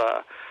of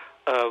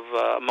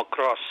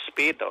Macross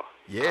Speedo.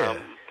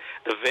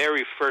 The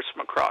very first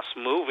Macross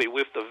movie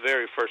with the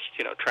very first,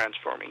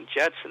 transforming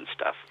jets and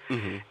stuff.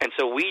 And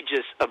so we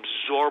just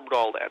absorbed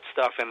all that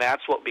stuff, and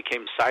that's what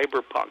became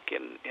cyberpunk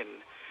in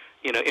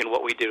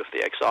what we did with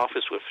the X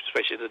Office, with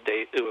especially the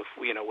day,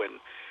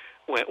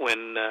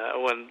 when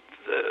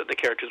the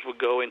characters would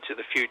go into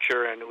the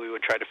future and we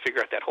would try to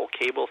figure out that whole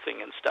cable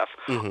thing and stuff.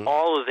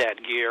 All of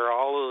that gear,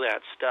 all of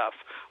that stuff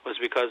was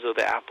because of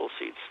the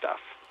Appleseed stuff.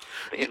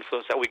 the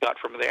influence that we got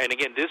from there. And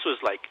again, this was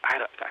like,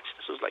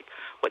 this was like,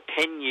 what,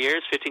 10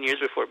 years, 15 years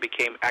before it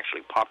became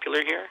actually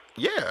popular here?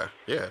 Yeah,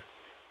 yeah.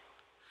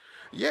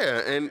 Yeah,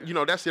 and,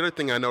 that's the other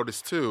thing I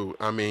noticed, too.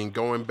 I mean,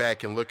 going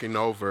back and looking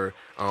over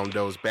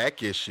those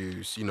back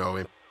issues,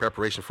 in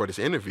preparation for this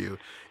interview,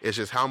 it's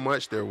just how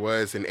much there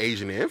was an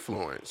Asian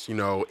influence, in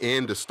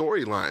the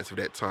storylines of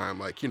that time.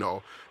 Like,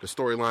 the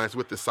storylines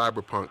with the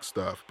cyberpunk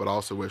stuff, but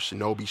also with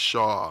Shinobi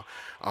Shaw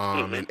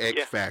and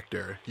X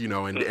Factor,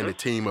 and the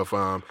team of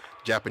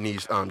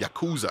Japanese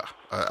Yakuza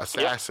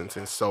assassins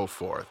and so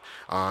forth.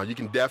 You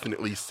can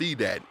definitely see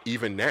that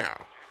even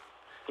now.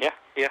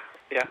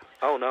 Yeah.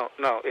 Oh no.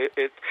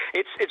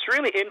 It's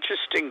really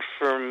interesting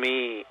for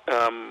me,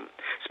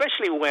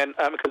 especially when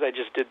because I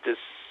just did this.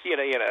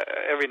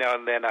 Every now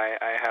and then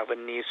I have a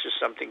niece or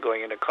something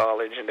going into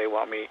college, and they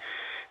want me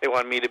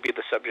to be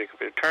the subject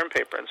of a term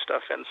paper and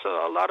stuff. And so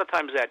a lot of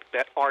times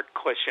that art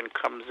question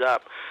comes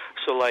up.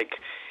 So like,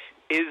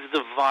 is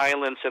the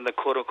violence and the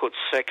quote unquote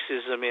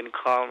sexism in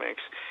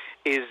comics,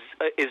 is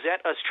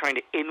that us trying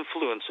to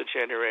influence a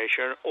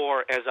generation,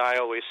 or, as I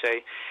always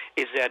say,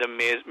 is that a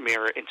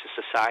mirror into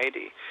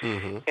society?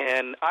 Mm-hmm.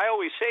 And I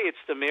always say it's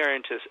the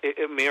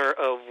mirror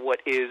of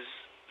what is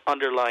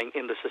underlying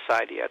in the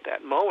society at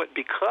that moment,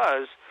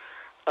 because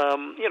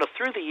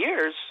through the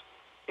years,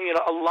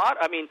 a lot.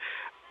 I mean,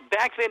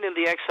 back then in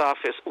the X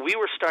office, we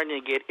were starting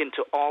to get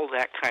into all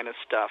that kind of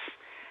stuff,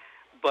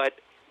 but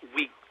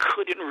we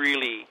couldn't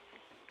really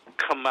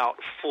come out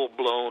full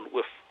blown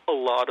with a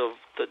lot of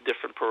the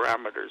different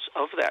parameters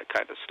of that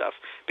kind of stuff,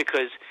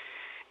 because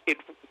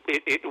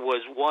it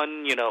was,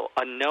 one,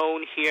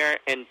 unknown here,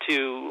 and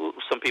two,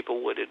 some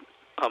people wouldn't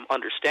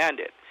understand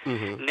it.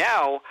 Mm-hmm.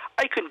 Now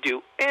I can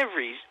do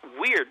every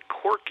weird,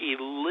 quirky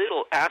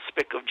little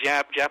aspect of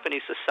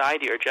Japanese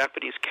society or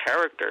Japanese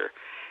character,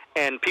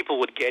 and people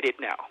would get it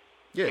now.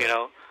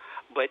 Yeah.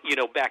 But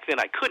back then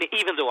I couldn't,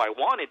 even though I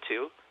wanted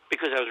to,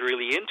 because I was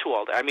really into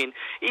all that. I mean,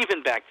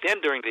 even back then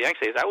during the X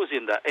days, I was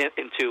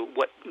into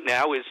what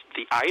now is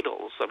the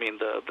idols. I mean,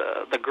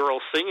 the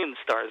girl singing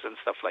stars and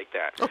stuff like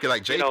that. Okay,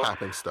 like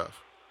J-pop and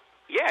stuff.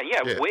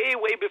 Yeah,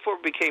 way before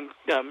it became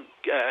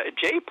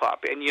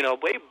J-pop, and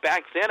way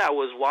back then I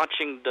was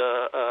watching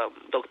the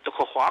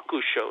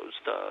Kohaku shows,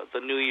 the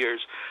New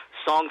Year's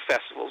song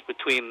festivals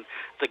between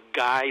the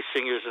guy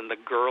singers and the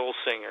girl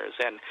singers,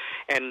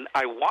 and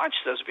I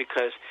watched those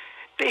because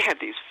they had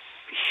these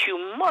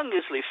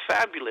humongously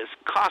fabulous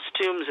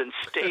costumes and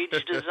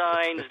stage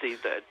designs.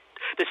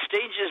 The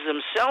stages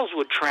themselves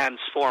would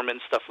transform and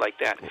stuff like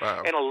that.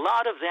 Wow. And a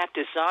lot of that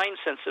design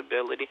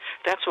sensibility,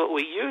 that's what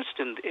we used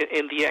in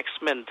the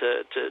X-Men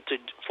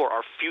for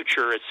our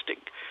futuristic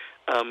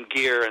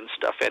gear and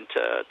stuff, and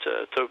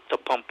to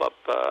pump up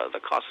the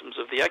costumes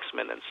of the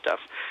X-Men and stuff.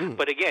 Mm.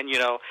 But again,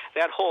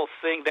 that whole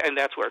thing, and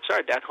that's where it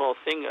started, that whole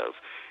thing of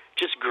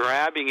just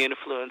grabbing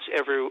influence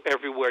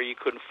everywhere you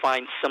couldn't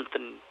find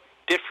something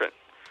different.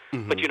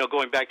 Mm-hmm. But,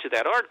 going back to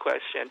that art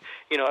question,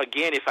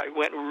 again, if I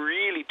went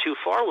really too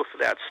far with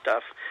that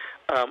stuff,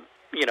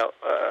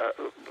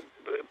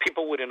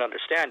 people wouldn't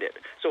understand it.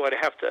 So I'd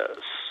have to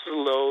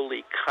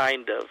slowly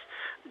kind of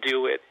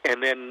do it,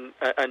 and then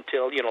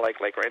until, like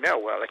right now,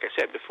 well, like I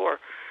said before,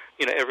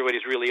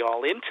 everybody's really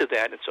all into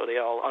that, and so they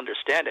all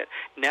understand it.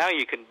 Now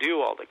you can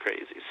do all the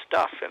crazy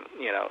stuff, and,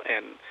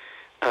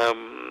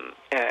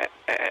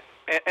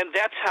 and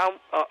that's how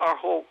our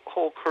whole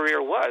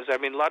career was. I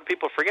mean, a lot of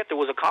people forget there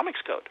was a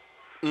comics code.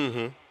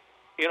 Mm-hmm.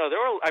 There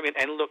were. I mean,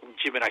 and look,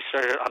 Jim and I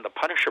started on the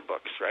Punisher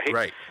books, right?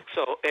 Right.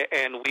 So,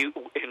 and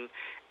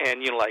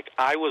like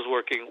I was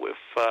working with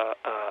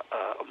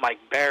Mike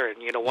Barron.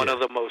 One of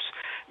the most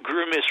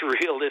grimmest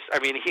realists. I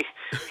mean, he,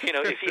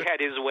 if he had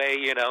his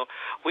way,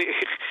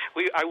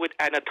 I would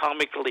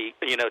anatomically,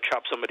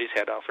 chop somebody's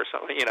head off or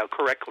something,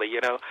 correctly,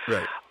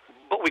 Right.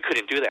 But we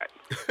couldn't do that,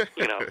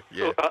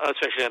 yeah.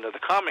 Especially under the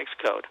comics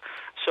code.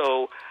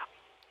 So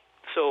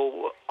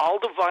all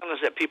the violence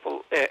that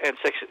people and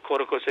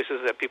quote unquote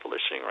sexism that people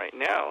are seeing right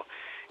now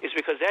is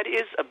because that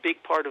is a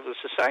big part of the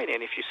society.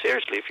 And if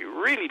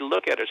you really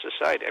look at our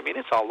society, I mean,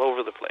 it's all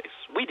over the place.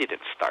 We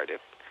didn't start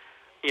it,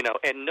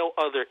 and no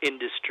other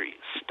industry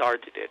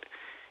started it.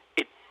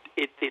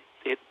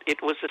 It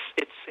was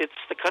it's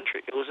the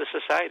country. It was a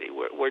society.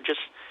 We're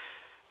just.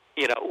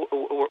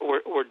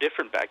 We're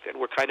different back then.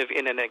 We're kind of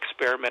in an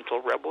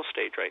experimental rebel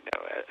stage right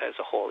now, as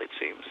a whole, it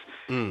seems.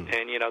 Mm.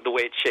 And the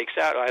way it shakes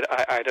out,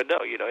 I don't know.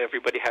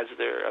 Everybody has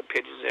their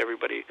opinions.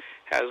 Everybody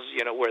has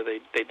where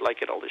they'd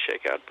like it all to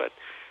shake out. But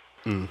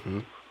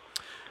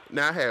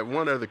now I have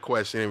one other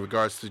question in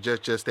regards to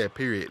just that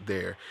period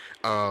there.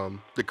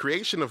 The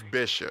creation of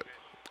Bishop.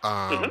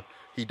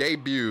 He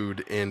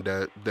debuted in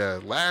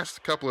the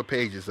last couple of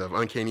pages of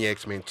Uncanny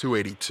X-Men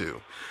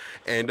 282.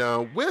 And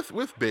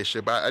with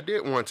Bishop, I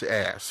did want to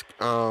ask,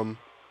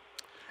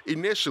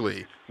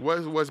 initially,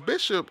 was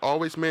Bishop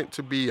always meant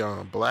to be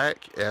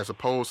black, as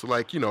opposed to,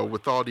 like,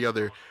 with all the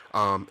other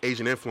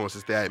Asian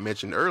influences that I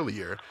mentioned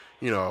earlier,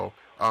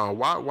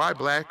 why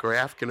black or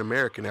African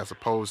American as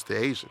opposed to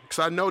Asian? Because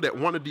I know that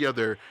one of the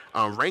other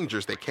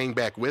Rangers that came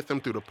back with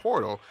him through the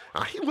portal,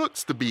 he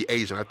looks to be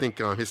Asian. I think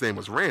his name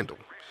was Randall.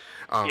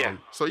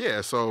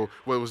 So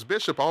was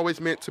Bishop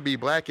always meant to be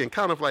black, and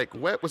kind of like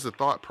what was the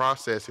thought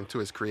process into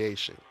his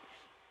creation?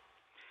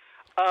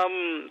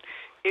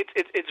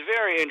 It's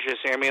very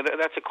interesting. I mean,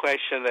 that's a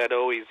question that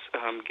always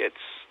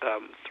gets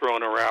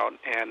thrown around,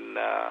 and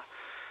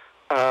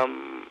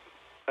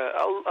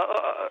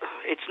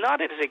it's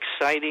not as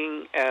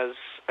exciting as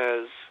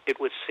it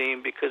would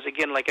seem, because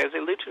again, like as I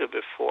alluded to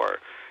before,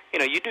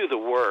 you do the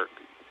work,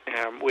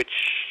 which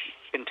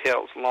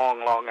entails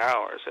long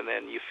hours, and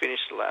then you finish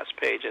the last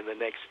page, and the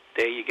next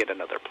day you get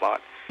another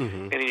plot,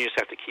 and then you just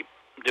have to keep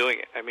doing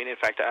it. I mean, in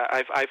fact,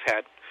 I've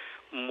had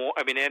more.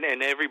 I mean,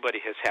 and everybody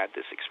has had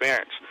this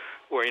experience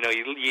where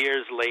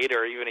years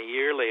later, even a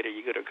year later,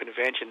 you go to a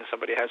convention and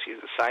somebody asks you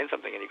to sign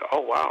something, and you go,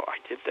 "Oh wow, I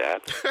did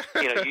that."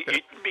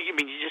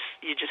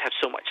 you just have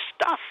so much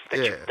stuff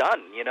that you've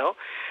done.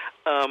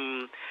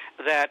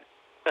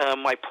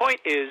 My point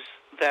is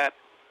that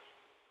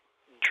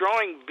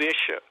drawing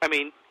Bishop,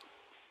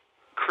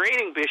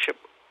 creating Bishop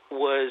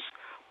was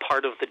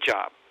part of the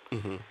job.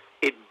 Mm-hmm.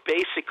 It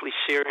basically,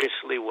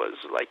 seriously, was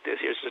like this.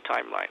 Here's the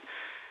timeline.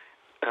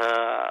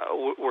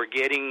 We're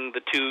getting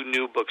the 2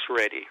 new books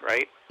ready,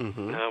 right?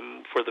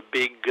 Mm-hmm. For the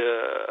big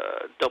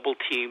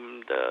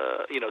double-teamed,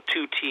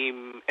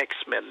 2-team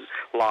X-Men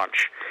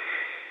launch.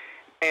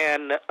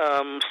 And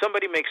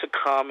somebody makes a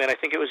comment, I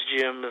think it was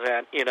Jim,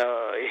 that,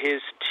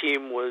 his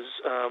team was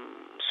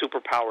super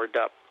powered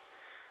up.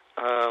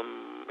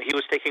 He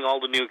was taking all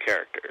the new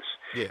characters.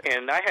 Yeah.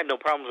 And I had no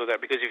problems with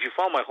that, because if you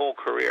follow my whole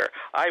career,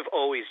 I've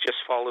always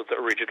just followed the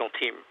original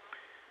team.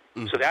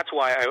 Mm-hmm. So that's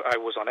why I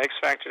was on X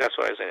Factor, that's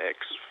why I was in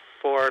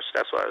X-Force,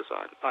 that's why I was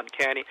on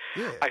Uncanny.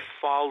 Yeah. I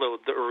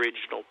followed the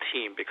original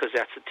team because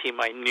that's the team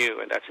I knew,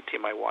 and that's the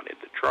team I wanted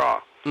to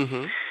draw.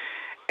 Mm-hmm.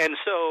 And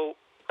so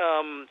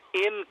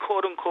in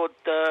quote-unquote,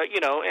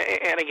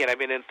 and again, I've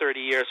been in 30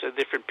 years, so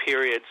different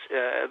periods,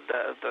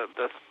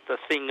 the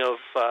thing of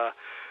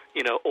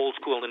old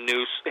school and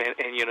new,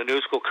 and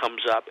new school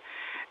comes up,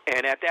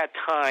 and at that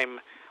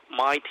time,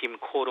 my team,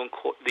 quote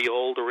unquote, the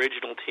old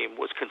original team,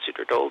 was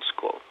considered old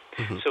school,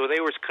 so they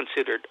were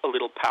considered a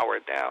little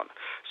powered down.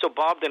 So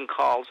Bob then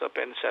calls up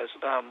and says,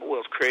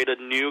 "We'll create a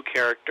new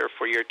character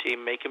for your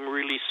team, make him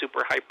really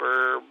super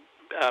hyper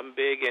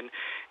big,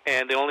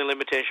 and the only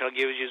limitation I'll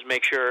give you is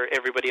make sure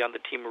everybody on the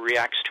team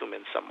reacts to him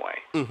in some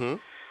way." Mm-hmm.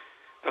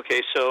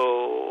 Okay,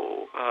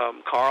 so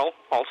Carl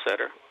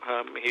Allsetter,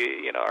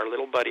 he, our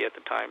little buddy at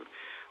the time,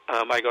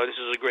 I go, this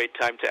is a great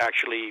time to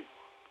actually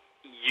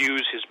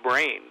use his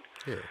brain.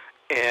 Yeah.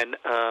 And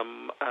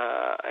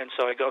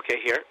so I go, okay,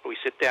 here, we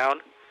sit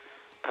down,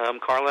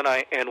 Carl and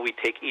I, and we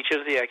take each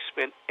of the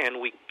X-Men and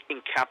we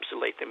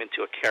encapsulate them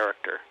into a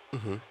character,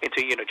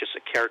 into, just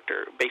a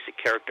character, basic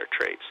character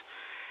traits.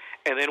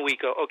 And then we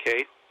go,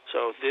 okay,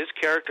 so this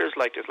character is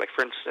like this. Like,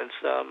 for instance,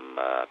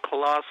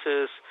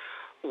 Colossus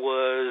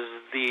was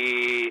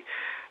the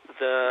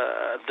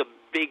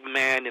big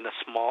man in a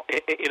small,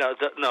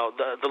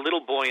 the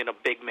little boy in a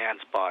big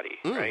man's body,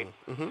 right?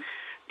 Mm-hmm.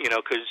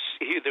 Because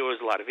there was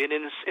a lot of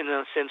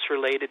innocence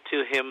related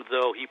to him,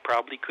 though he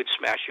probably could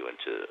smash you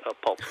into a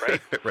pulp,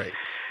 right? Right.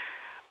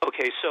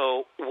 Okay,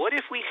 so what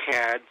if we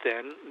had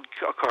then,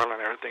 Carl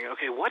and I are thinking,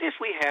 okay, what if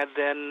we had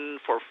then,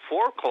 for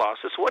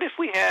Colossus, what if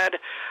we had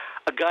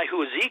a guy who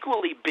was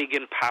equally big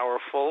and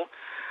powerful,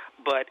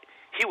 but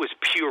he was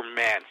pure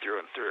man through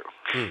and through.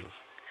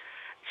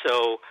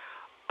 So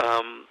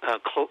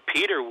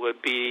Peter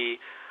would be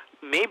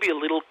maybe a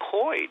little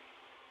coyed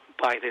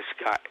by this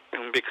guy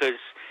because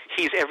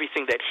he's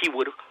everything that he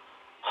would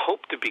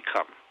hope to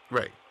become.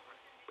 Right.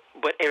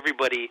 But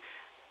everybody,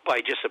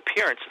 by just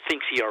appearance,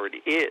 thinks he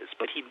already is,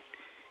 but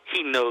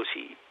he knows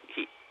he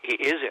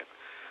isn't.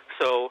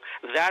 So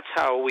that's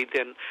how we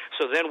then.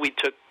 So then we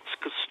took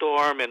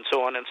Storm and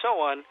so on,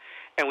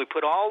 and we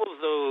put all of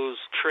those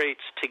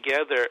traits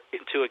together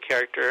into a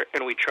character,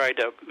 and we tried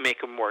to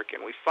make them work.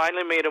 And we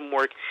finally made them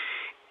work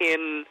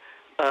in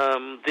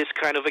this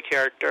kind of a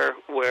character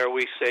where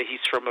we say he's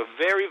from a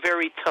very,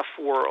 very tough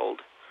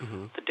world,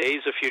 the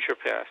days of future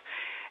past.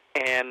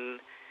 And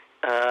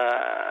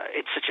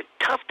it's such a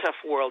tough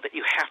world that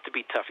you have to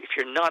be tough. If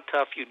you're not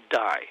tough, you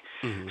die.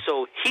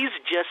 So he's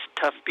just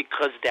tough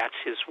because that's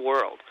his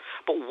world.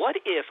 But what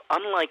if,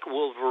 unlike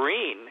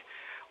Wolverine,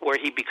 where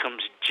he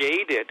becomes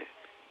jaded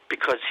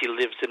because he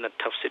lives in a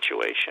tough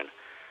situation,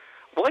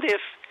 what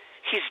if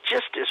he's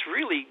just this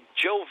really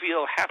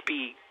jovial,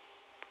 happy,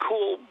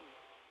 cool,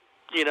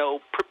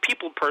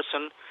 people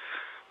person,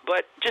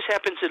 but just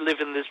happens to live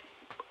in this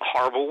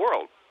horrible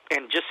world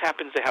and just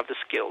happens to have the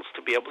skills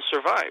to be able to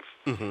survive.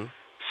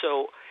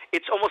 So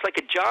it's almost like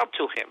a job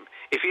to him.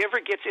 If he ever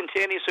gets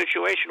into any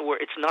situation where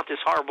it's not this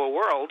horrible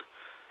world,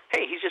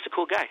 hey, he's just a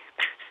cool guy.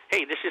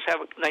 Hey, let's just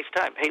have a nice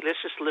time. Hey,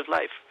 let's just live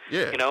life.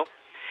 Yeah.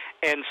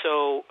 And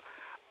so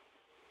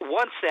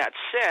once that's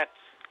set,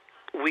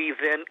 we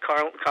then,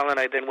 Carl and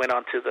I then went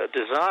on to the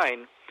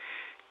design,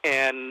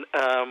 and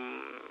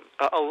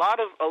a lot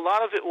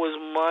of it was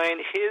mine.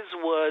 His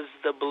was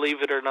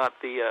believe it or not,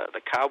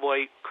 the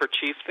cowboy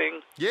kerchief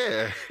thing.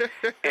 Yeah.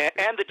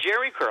 and the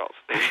Jerry curls.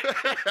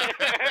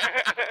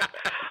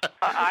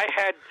 I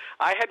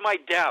had my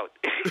doubt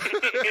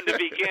in the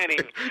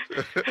beginning,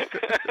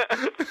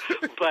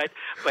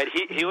 but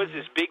he was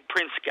this big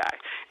Prince guy,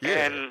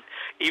 and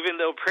even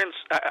though Prince,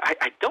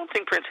 I don't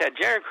think Prince had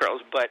Jerry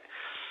curls, but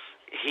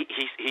he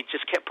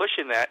just kept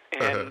pushing that,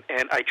 and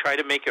I tried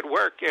to make it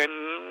work,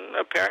 and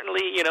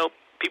apparently,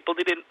 people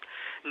didn't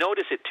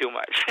notice it too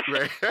much.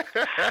 Right.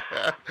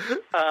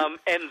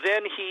 And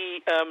then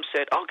he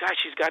said, "Oh gosh,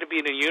 she's got to be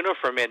in a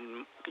uniform,"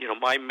 and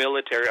my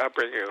military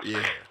upbringing.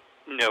 Yeah.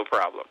 No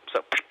problem.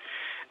 So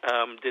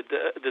did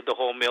the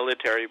whole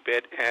military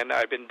bit, and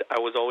I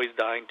was always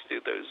dying to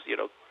do those,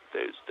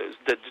 those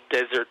the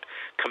desert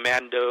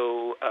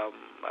commando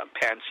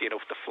pants,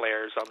 with the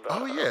flares on the.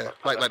 Oh yeah,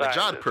 like the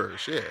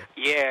jodhpurs, yeah.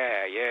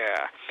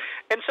 Yeah.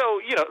 And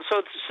so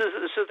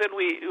so then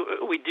we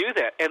do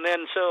that, and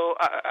then so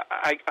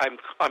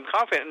I'm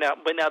confident now.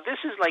 But now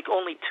this is like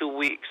only 2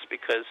 weeks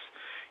because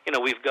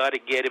we've got to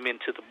get him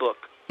into the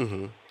book.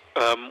 Mm-hmm.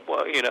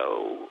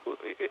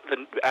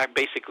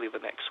 Basically the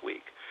next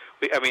week.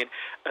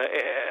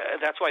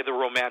 That's why the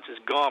romance is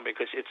gone,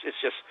 because it's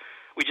just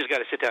we just got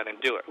to sit down and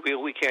do it.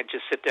 We can't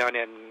just sit down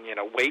and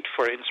wait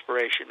for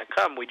inspiration to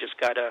come. We just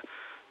gotta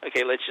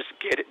let's just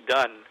get it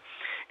done.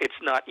 It's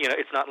not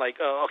it's not like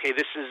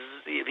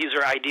these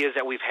are ideas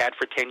that we've had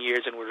for 10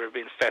 years and we've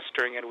been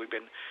festering and we've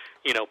been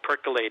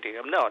percolating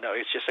them. No,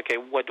 it's just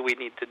what do we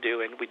need to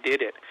do, and we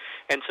did it.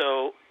 And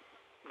so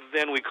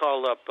then we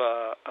call up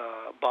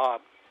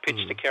Bob.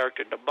 Pitched the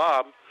character to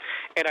Bob,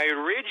 and I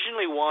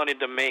originally wanted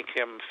to make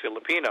him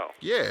Filipino.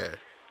 Yeah.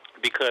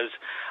 Because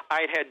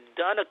I had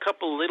done a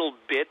couple little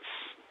bits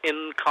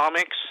in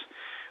comics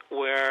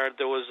where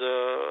there was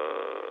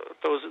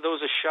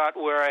a shot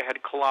where I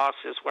had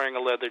Colossus wearing a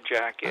leather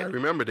jacket. I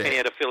remember that. And he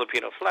had a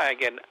Filipino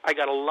flag, and I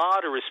got a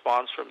lot of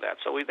response from that.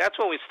 So that's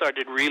when we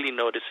started really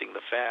noticing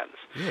the fans.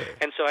 Yeah.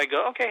 And so I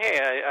go,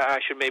 I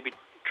should maybe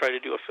try to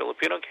do a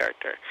Filipino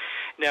character.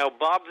 Now,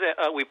 Bob,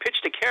 we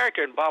pitched a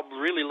character, and Bob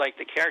really liked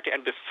the character.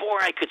 And before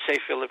I could say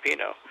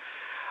Filipino,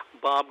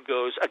 Bob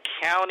goes,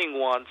 accounting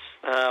wants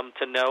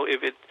to know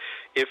if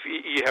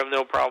you have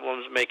no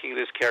problems making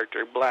this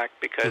character black,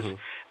 because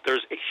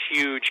there's a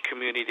huge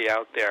community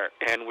out there,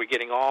 and we're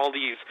getting all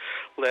these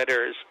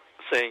letters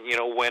saying,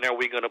 when are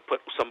we going to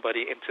put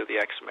somebody into the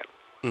X-Men?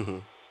 Mm-hmm.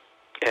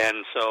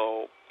 And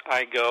so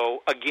I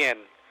go, again,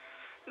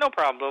 no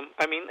problem.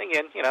 I'm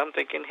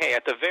thinking, hey,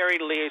 at the very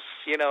least,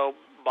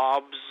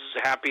 Bob's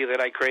happy that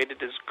I created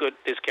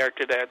this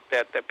character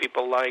that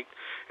people liked,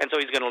 and so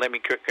he's going to let me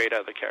create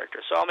other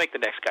characters. So I'll make the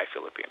next guy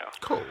Filipino.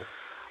 Cool.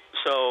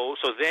 So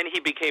then he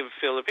became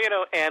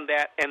Filipino, and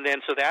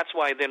so that's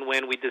why then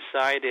when we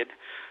decided,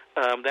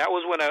 that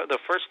was when the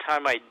first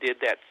time I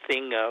did that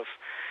thing of,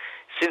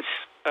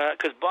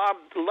 because Bob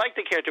liked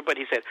the character, but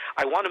he said,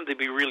 I want him to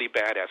be really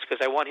badass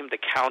because I want him to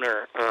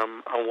counter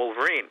on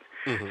Wolverine.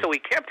 Mm-hmm. So we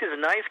kept his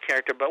nice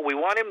character, but we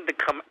want him to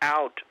come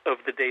out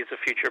of the Days of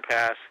Future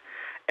Past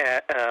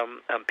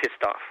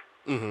pissed off.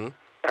 Mm-hmm.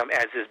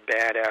 As this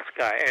badass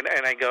guy,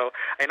 and I go,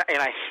 and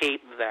I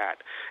hate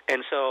that,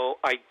 and so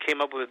I came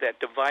up with that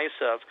device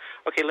of,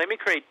 let me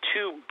create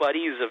two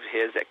buddies of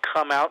his that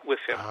come out with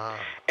him,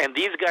 and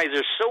these guys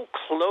are so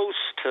close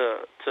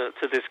to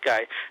this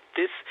guy.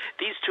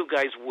 These two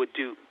guys would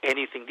do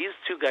anything. These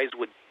two guys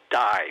would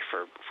die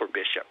for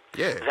Bishop.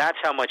 Yeah, that's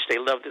how much they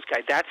love this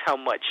guy. That's how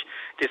much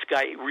this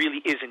guy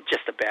really isn't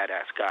just a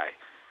badass guy.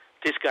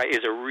 This guy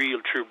is a real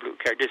true blue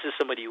character. This is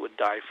somebody you would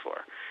die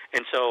for.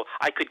 And so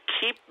I could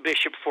keep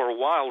Bishop for a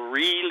while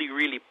really,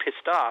 really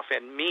pissed off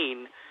and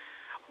mean,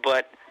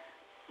 but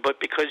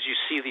because you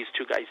see these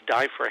two guys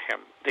die for him,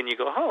 then you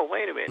go, oh,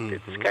 wait a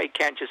minute, this guy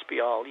can't just be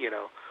all, he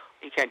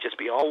can't just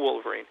be all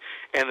Wolverine.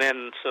 And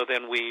then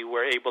we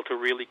were able to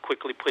really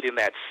quickly put in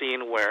that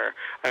scene where,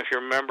 I don't know if you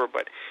remember,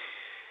 but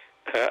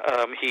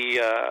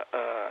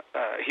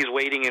he's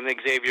waiting in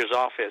Xavier's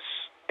office,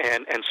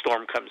 and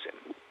Storm comes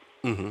in.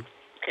 Mm-hmm.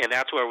 And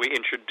that's where we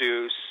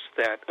introduce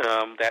that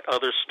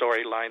other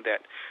storyline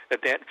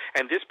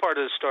and this part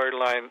of the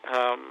storyline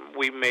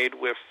we made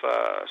with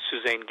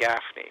Suzanne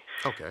Gaffney.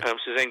 Okay.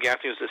 Suzanne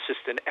Gaffney was the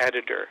assistant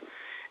editor.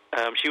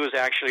 She was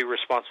actually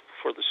responsible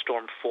for the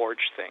Storm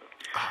Forge thing.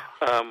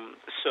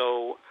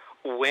 So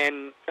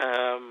when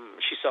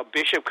she saw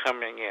Bishop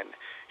coming in,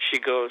 she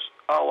goes,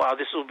 "Oh wow,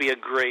 this will be a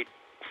great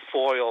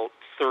foil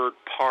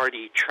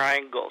third-party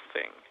triangle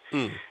thing."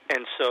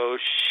 And so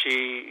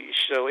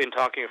in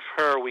talking with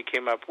her, we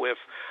came up with,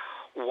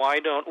 why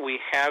don't we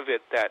have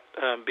it that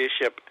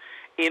Bishop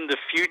in the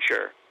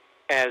future,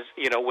 as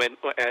when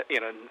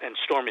and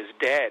Storm is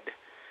dead,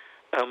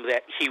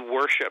 that he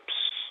worships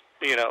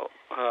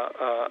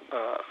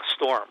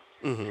Storm,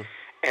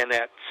 and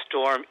that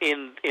Storm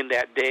in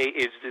that day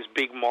is this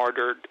big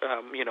martyred,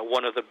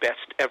 one of the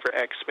best ever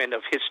X-Men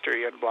of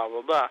history, and blah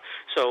blah blah.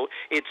 So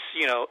it's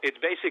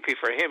basically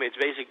for him, it's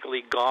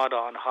basically God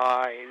on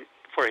high.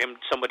 For him,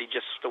 somebody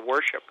just to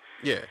worship.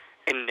 Yeah.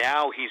 And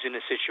now he's in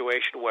a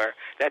situation where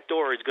that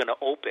door is going to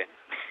open,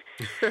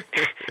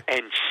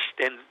 and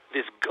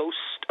this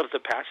ghost of the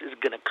past is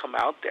going to come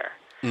out there.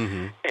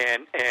 Mm-hmm.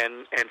 And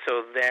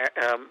so there,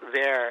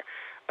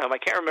 I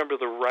can't remember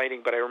the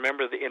writing, but I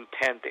remember the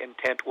intent. The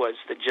intent was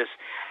to just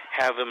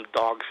have him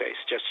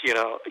dog-faced, just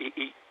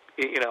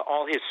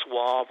all his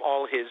suave,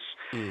 all his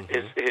his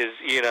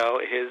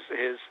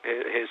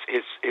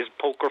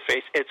poker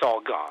face. It's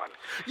all gone.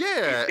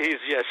 Yeah, he's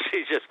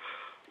just.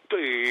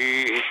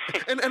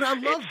 And I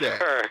love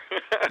that.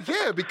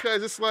 Yeah,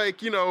 because it's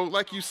like,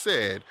 like you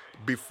said,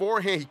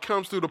 beforehand he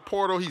comes through the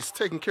portal, he's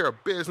taking care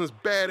of business,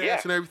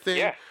 badass and everything.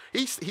 Yeah.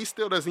 He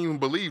still doesn't even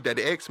believe that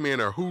the X-Men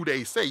are who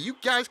they say. You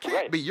guys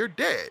can't be, you're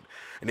dead.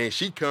 And then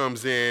she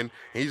comes in,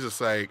 and he's just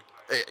like,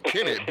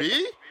 can it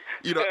be?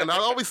 And I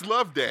always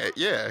loved that,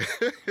 yeah.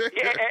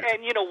 Yeah,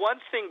 and one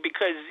thing,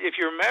 because if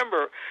you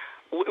remember,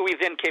 we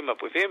then came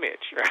up with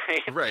Image,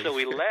 right? Right. So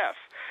we left.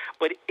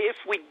 But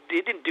if we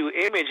didn't do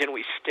Image and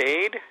we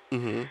stayed,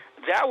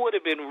 that would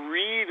have been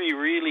really,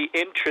 really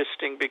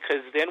interesting,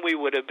 because then we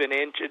would have been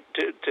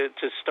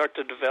to start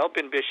to develop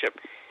in Bishop,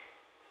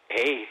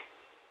 hey,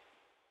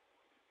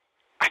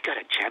 I got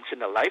a chance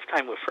in a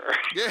lifetime with her.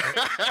 Yeah.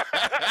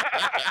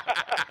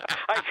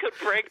 I could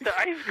break the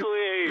ice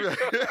queen.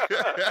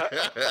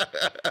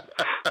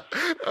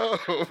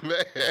 Oh,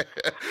 man.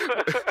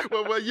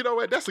 Well, you know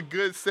what? That's a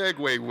good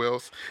segue,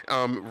 Whilce,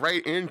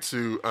 right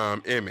into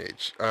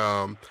Image.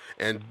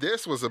 And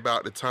this was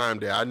about the time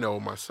that I know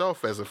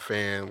myself as a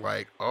fan,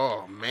 like,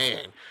 oh,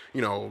 man,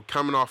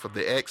 coming off of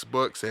the X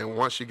books, and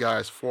once you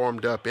guys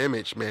formed up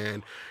Image,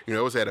 man, it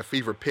was at a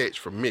fever pitch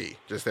for me,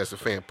 just as a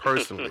fan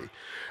personally.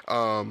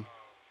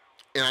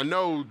 And I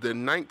know the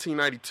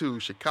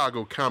 1992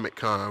 Chicago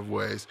Comic-Con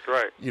was,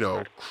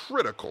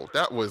 critical.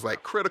 That was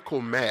like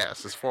critical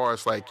mass as far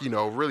as like,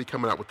 really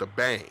coming out with a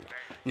bang,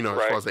 as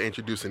far as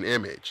introducing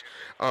Image.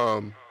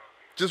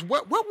 Just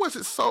what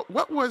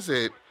was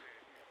it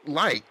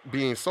like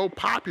being so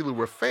popular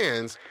with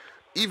fans,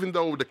 even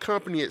though the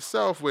company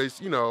itself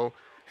was,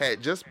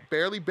 had just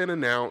barely been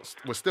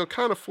announced, was still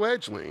kind of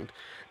fledgling.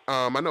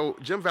 I know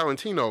Jim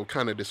Valentino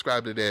kind of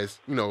described it as,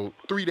 3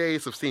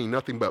 days of seeing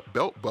nothing but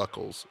belt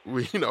buckles,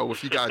 with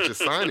you guys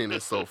just signing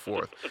and so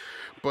forth.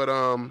 But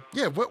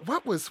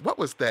what was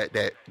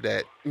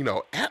that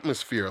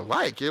atmosphere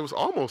like? It was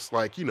almost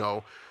like,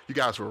 you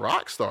guys were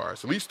rock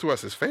stars, at least to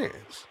us as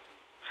fans.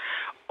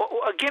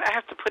 Well, again, I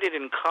have to put it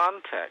in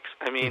context.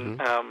 I mean,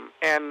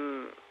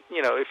 and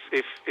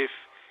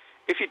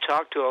if you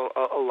talk to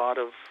a lot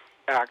of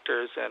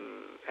actors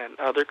and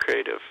other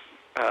creative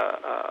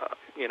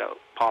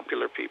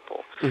popular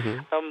people, they'll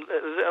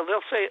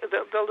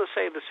just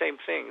say the same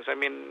things. I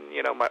mean,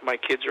 my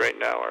kids right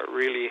now are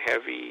really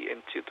heavy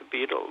into the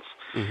Beatles,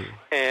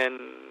 and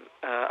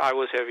I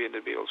was heavy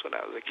into the Beatles when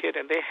I was a kid,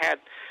 and they had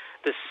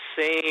the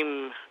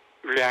same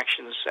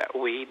reactions that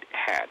we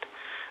had.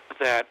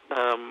 That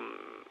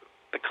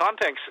the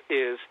context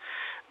is,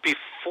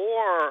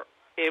 before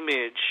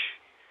Image,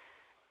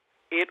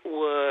 it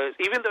was,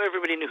 even though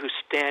everybody knew who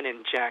Stan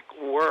and Jack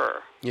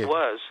was.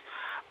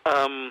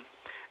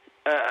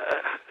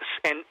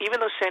 And even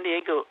though San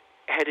Diego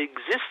had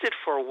existed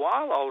for a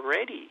while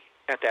already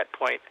at that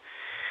point,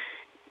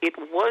 it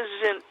was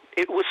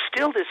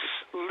still this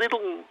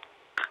little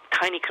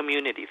tiny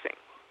community thing,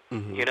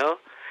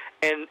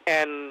 and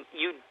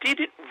you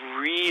didn't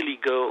really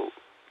go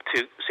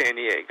to San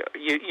Diego.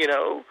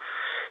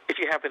 If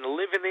you happen to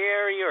live in the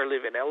area or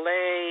live in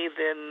LA,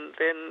 then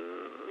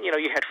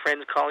you had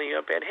friends calling you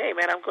up and, hey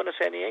man, I'm going to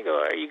San Diego.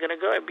 Are you going to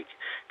go? It'd be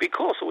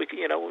cool. So we could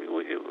we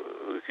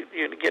could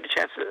get a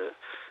chance to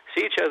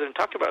see each other and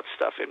talk about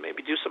stuff, and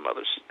maybe do some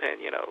others, and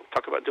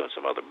talk about doing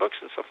some other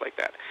books and stuff like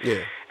that.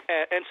 Yeah.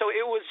 And so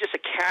it was just a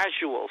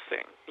casual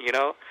thing,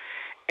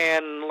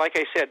 And like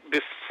I said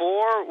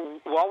before,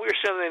 while we were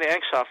still in the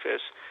X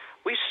office,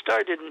 we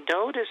started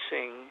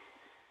noticing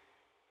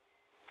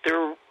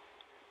there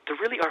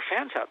really are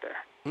fans out there.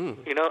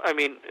 I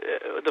mean,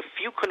 the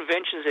few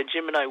conventions that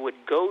Jim and I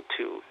would go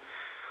to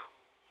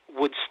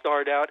would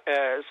start out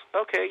as,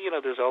 okay,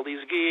 there's all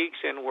these geeks,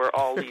 and we're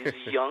all these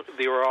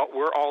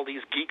we're all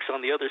these geeks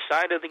on the other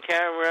side of the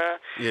camera,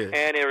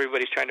 and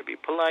everybody's trying to be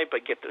polite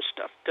but get their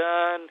stuff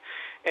done.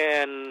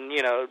 And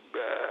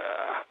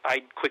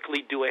I'd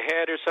quickly do a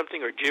head or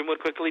something, or Jim would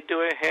quickly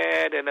do a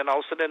head, and then all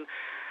of a sudden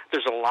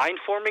there's a line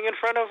forming in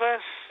front of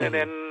us, and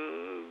then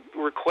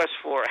requests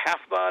for half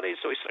bodies,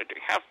 so we started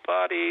doing half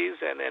bodies,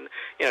 and then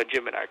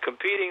Jim and I are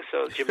competing,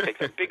 so Jim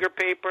takes a bigger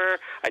paper,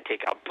 I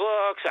take out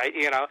books,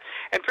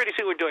 and pretty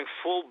soon we're doing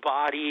full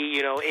body,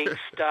 ink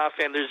stuff,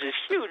 and there's this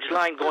huge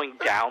line going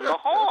down the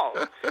hall,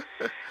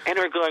 and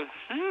we're going,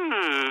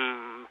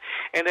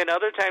 and then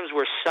other times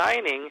we're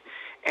signing,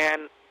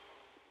 and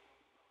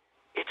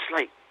it's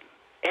like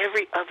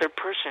every other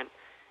person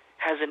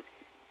has an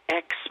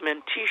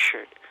X-Men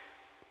T-shirt,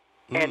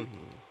 and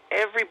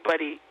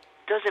everybody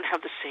doesn't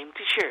have the same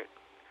T-shirt.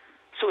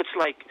 So it's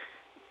like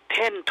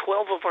 10,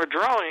 12 of our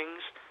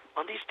drawings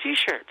on these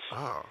T-shirts.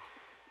 Oh.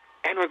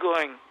 And we're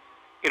going,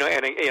 and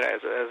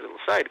as a little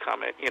side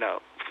comment,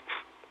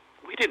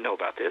 we didn't know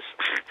about this.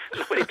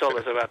 Nobody told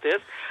us about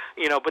this.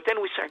 But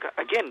then we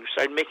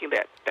started making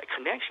that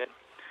connection.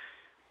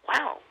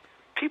 Wow,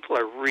 people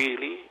are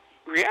really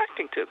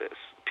reacting to this.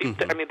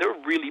 I mean, there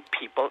are really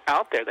people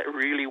out there that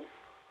really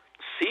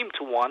seem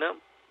to want to.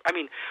 I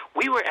mean,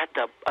 we were at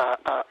the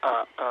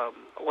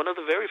one of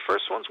the very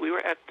first ones. We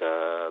were at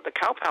the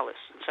Cow Palace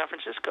in San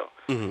Francisco,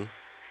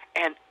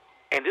 and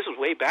this was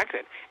way back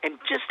then. And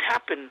just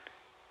happened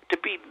to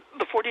be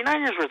the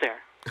 49ers were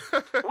there.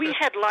 We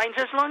had lines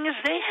as long as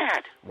they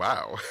had.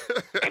 Wow!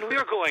 And we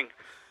were going,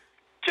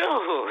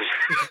 dude,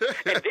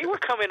 and they were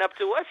coming up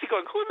to us and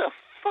going, "Who the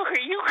fuck are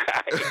you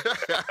guys?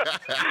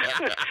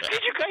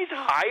 Did you guys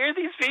hire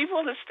these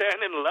people to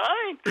stand in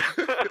line?"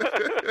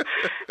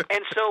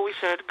 And so we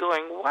started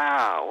going,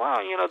 wow,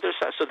 there's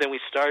so then we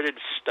started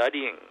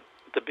studying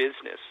the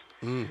business,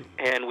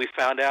 and we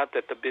found out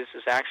that the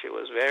business actually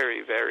was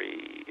very,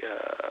 very,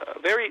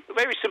 very,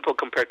 very simple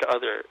compared to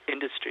other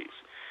industries.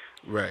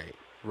 Right.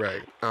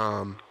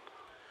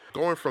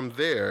 Going from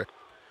there,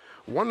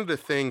 one of the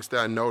things that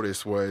I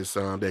noticed was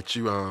that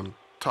you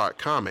taught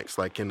comics,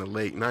 like in the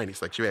late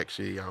 90s. Like you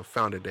actually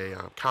founded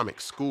a comic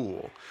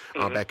school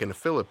back in the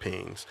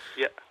Philippines.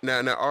 Yeah.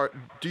 Now,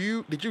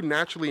 did you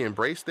naturally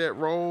embrace that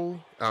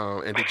role,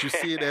 and did you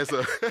see it as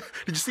a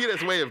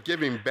way of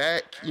giving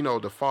back?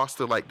 To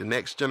foster like the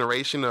next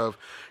generation of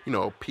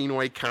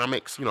Pinoy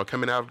comics,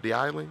 coming out of the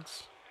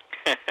islands.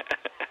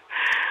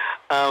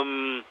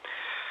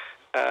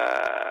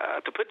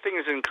 To put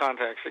things in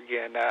context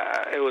again,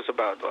 it was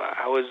about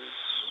it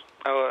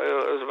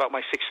was about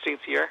my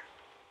 16th year,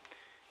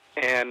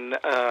 and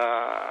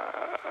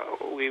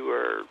we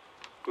were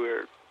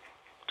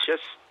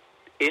just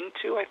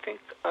into, I think,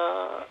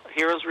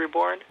 Heroes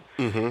Reborn,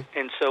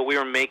 and so we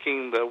were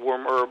making the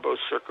Worm Ouroboros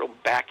circle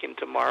back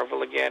into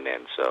Marvel again,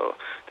 and so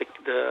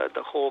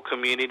the whole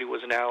community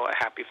was now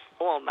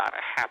not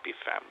a happy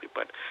family,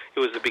 but it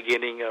was the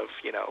beginning of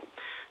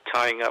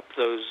tying up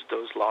those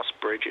lost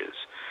bridges.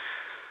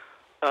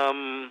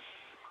 And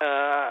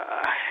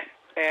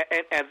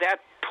at that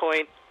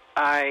point,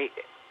 I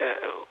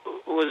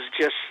was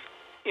just,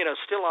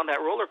 still on that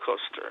roller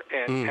coaster.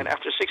 And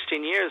after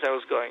 16 years, I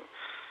was going,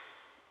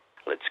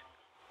 let's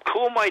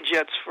cool my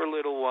jets for a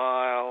little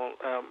while,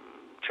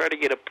 try to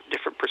get a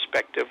different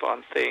perspective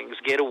on things,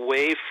 get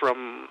away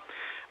from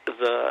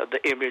the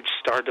image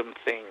stardom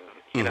thing,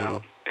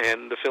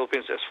 and the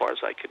Philippines as far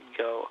as I could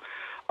go.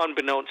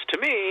 Unbeknownst to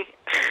me,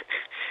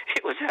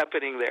 it was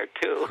happening there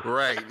too.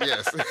 Right,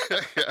 yes.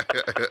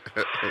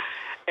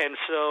 And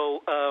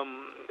so,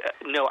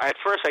 no, at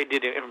first I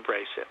didn't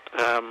embrace it.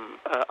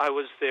 I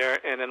was there,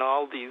 and then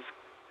all these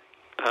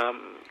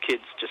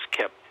kids just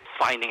kept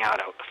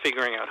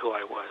figuring out who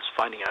I was,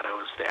 finding out I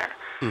was there.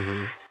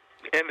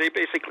 And they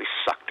basically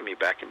sucked me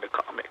back into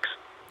comics.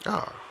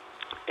 Oh.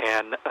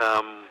 And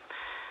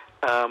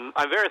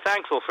I'm very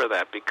thankful for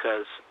that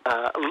because,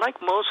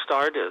 like most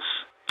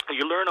artists,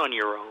 you learn on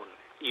your own.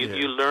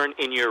 You learn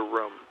in your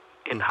room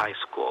in high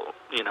school.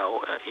 You're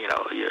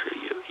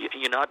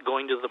not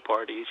going to the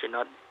parties. You're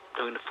not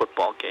going to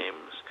football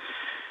games.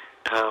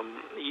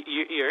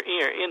 You're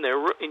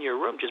in your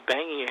room, just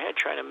banging your head,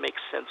 trying to make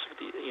sense of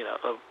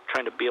of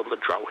trying to be able to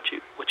draw what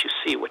you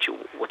see, what you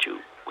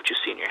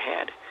see in your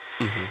head.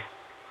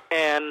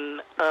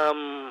 And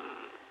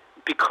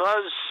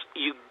because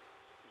you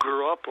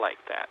grew up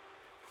like that,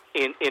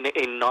 in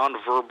a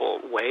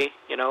nonverbal way,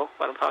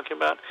 what I'm talking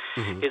about,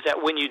 is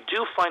that when you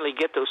do finally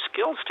get those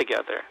skills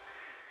together,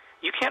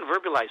 you can't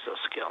verbalize those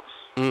skills.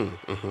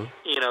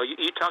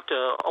 You talk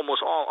to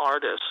almost all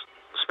artists,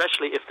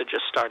 especially if they're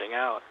just starting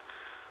out.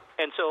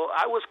 And so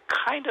I was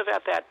kind of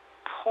at that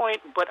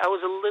point, but I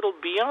was a little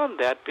beyond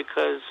that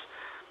because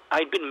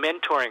I'd been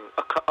mentoring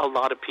a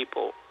lot of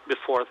people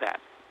before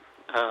that,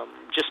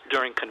 just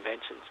during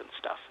conventions and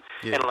stuff.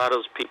 Yeah. And a lot of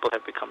those people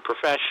have become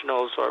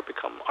professionals or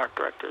become art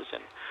directors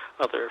in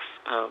other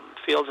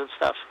fields and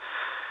stuff.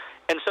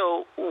 And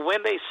so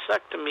when they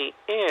sucked me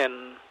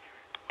in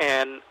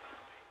and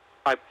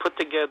I put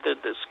together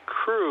this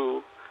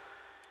crew,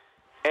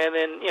 and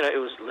then, it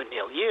was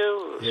Lyneel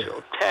Yu, it was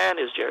Phil Tan,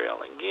 it was Jerry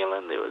Allen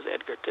Gillen, there was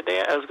Edgar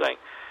Tadea. I was going,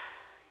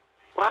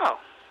 wow,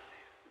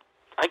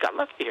 I got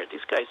lucky here.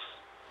 These guys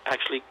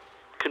actually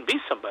can be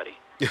somebody.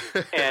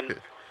 And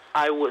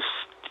I was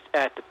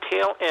at the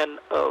tail end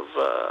of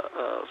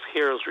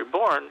Heroes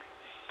Reborn,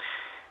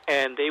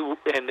 and I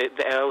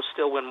was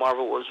still when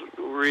Marvel was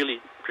really,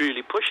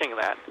 really pushing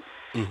that.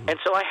 And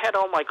so I had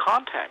all my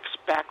contacts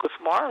back with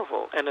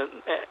Marvel, and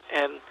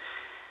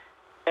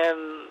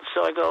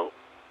so I go,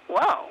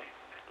 wow,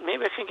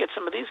 maybe I can get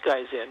some of these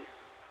guys in.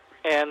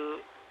 And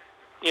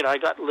I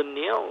got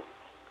Lyneel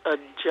a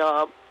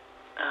job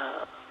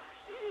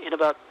in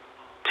about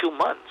 2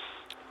 months.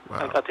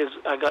 Wow. He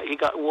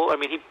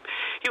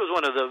was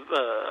one of the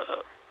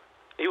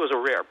he was a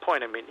rare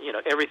point. I mean,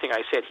 everything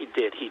I said he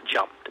did, he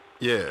jumped.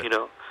 Yeah.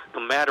 No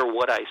matter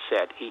what I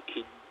said, he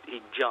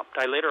jumped.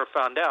 I later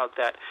found out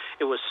that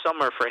it was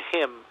summer for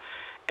him,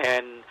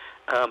 and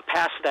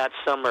past that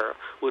summer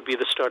would be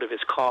the start of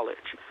his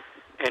college,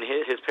 and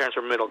his parents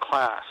were middle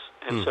class,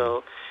 and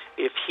so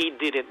if he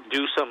didn't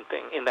do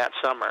something in that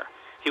summer,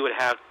 he would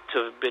have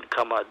to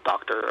become a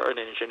doctor or an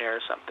engineer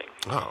or something.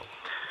 Oh.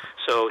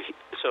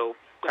 So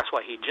that's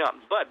why he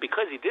jumped. But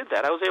because he did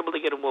that, I was able to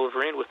get him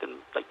Wolverine within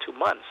like 2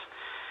 months.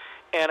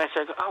 And I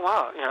said, oh,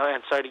 wow,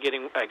 and started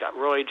getting, I got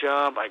Roy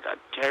job, I got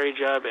Terry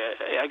job,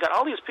 I got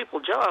all these people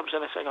jobs,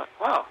 and I said,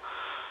 wow,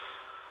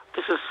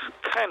 this is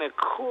kind of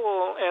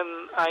cool.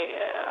 And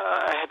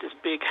I had this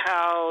big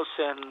house,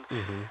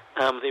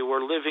 and they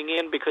were living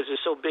in, because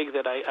it's so big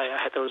that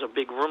there was a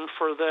big room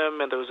for them,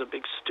 and there was a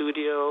big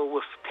studio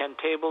with 10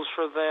 tables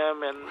for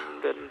them,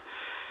 and then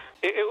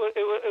it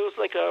was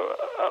like a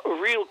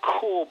real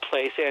cool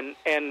place, and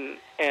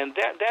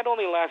that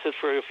only lasted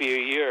for a few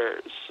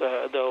years,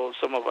 though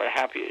some of our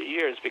happier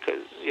years,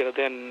 because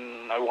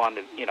then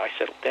I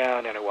settled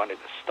down and I wanted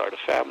to start a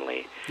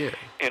family,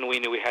 and we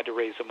knew we had to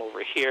raise them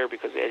over here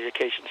because the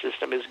education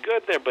system is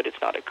good there, but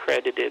it's not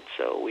accredited,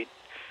 so we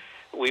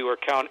were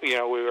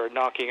we were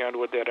knocking on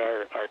wood that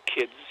our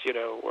kids,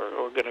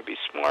 were going to be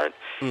smart.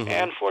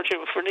 And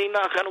fortunately,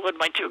 knock on wood,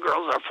 my 2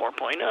 girls are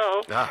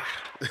 4.0.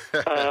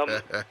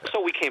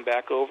 So we came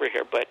back over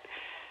here, but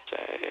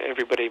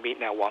everybody I meet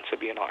now wants to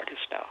be an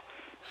artist now.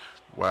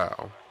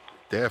 Wow.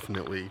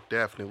 Definitely.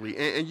 And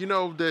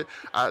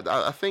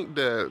I think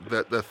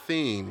the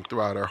theme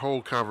throughout our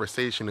whole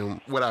conversation,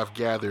 and what I've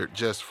gathered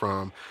just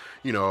from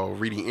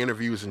reading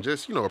interviews and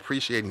just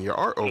appreciating your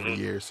art over the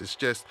years, is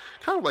just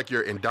kind of like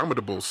your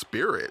indomitable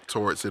spirit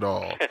towards it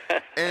all.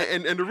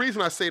 and the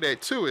reason I say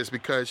that too is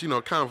because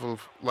kind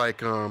of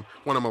like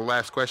one of my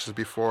last questions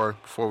before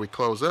we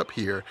close up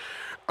here.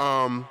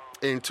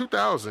 In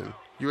 2000,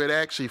 you had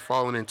actually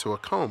fallen into a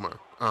coma.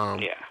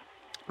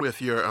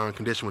 With your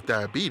condition with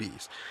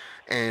diabetes.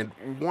 And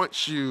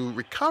once you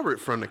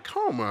recovered from the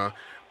coma,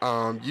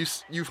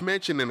 you've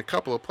mentioned in a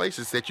couple of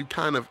places that you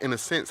kind of, in a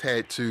sense,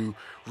 had to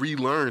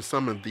relearn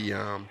some of the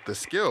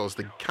skills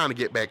to kind of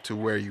get back to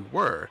where you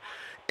were.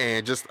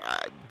 And just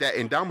that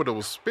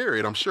indomitable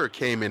spirit, I'm sure,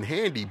 came in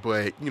handy.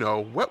 But,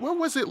 what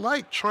was it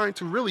like trying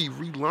to really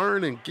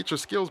relearn and get your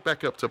skills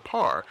back up to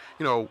par,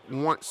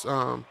 once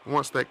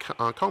that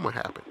coma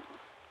happened?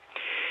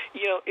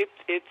 It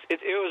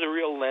was a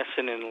real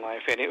lesson in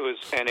life, and it was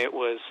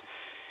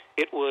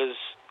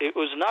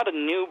not a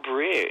new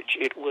bridge.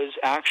 It was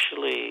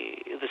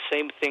actually the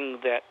same thing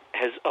that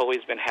has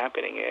always been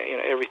happening.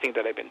 Everything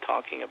that I've been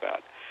talking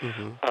about.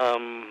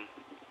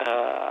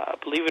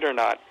 Believe it or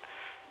not,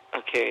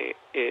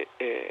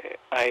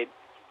 I'd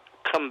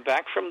come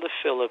back from the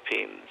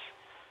Philippines.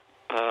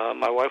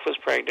 My wife was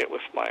pregnant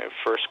with my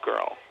first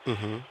girl.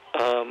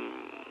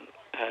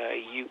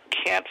 You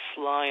can't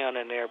fly on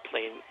an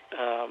airplane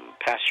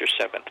past your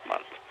 7th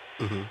month.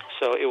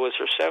 So it was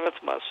her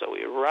 7th month. So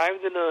we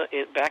arrived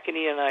back in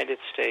the United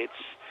States.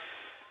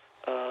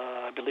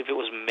 I believe it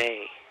was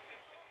May.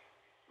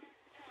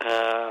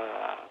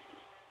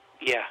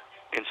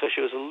 And so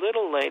she was a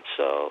little late.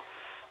 So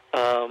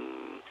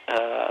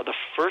the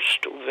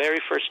very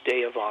first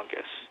day of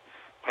August,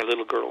 my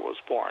little girl was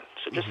born.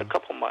 So just a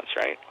couple months,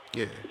 right?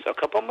 Yeah. So a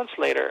couple months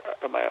later,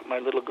 my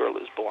little girl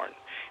is born.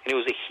 And it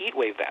was a heat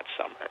wave that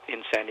summer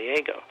in San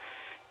Diego.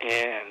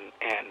 And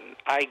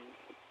I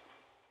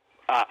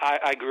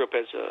grew up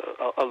as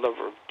a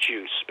lover of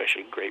juice,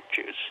 especially grape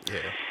juice.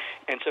 Yeah.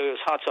 And so it was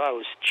hot, so I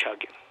was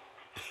chugging.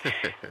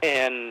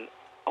 And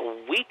a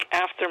week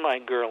after my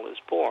girl is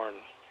born,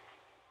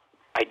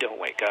 I don't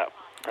wake up,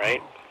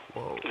 right?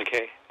 Whoa.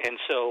 Okay. And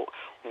so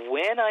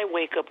when I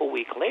wake up a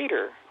week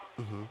later,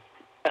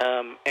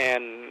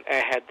 and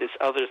I had this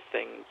other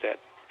thing that,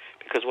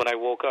 because when I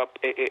woke up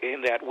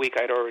in that week,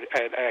 I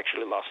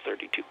actually lost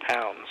 32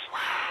 pounds.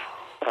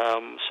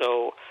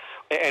 Wow.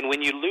 And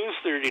when you lose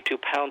 32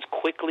 pounds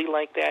quickly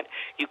like that,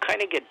 you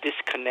kind of get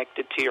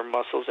disconnected to your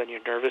muscles and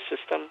your nervous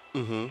system.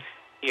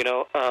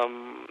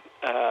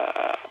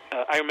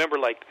 I remember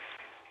like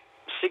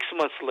 6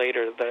 months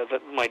later,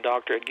 my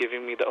doctor had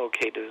given me the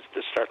okay to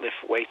start lift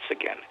weights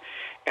again.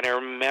 And I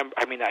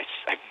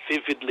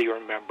vividly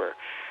remember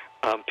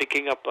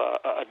picking up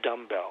a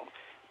dumbbell,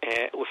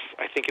 with,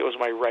 I think it was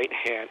my right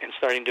hand, and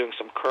starting doing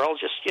some curls,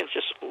 just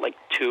like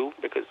 2,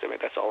 because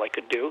that's all I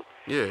could do.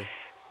 Yeah.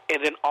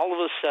 And then all of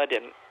a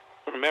sudden,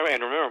 remember,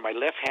 my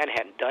left hand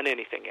hadn't done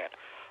anything yet.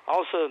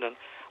 All of a sudden,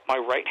 my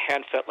right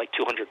hand felt like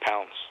 200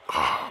 pounds.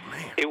 Oh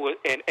man! It was,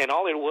 and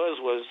all it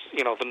was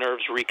the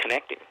nerves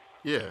reconnecting.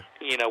 Yeah.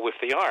 With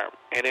the arm,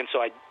 and then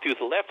so I do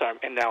the left arm,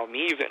 and now I'm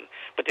even.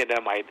 But then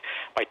my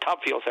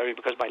top feels heavy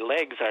because my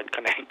legs aren't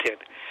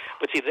connected.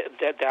 But see,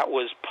 that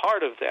was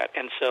part of that,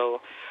 and so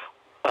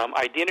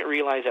I didn't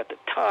realize at the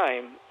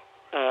time,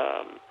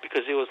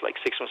 because it was like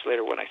 6 months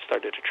later when I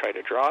started to try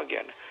to draw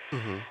again,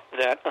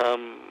 that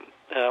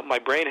my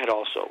brain had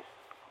also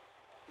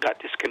got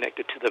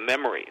disconnected to the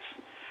memories.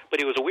 But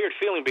it was a weird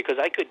feeling because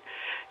it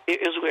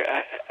was weird.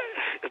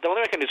 The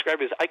only way I can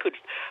describe it is I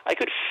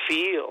could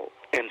feel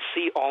and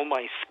see all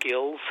my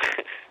skills,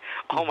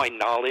 all my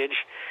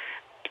knowledge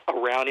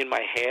around in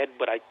my head,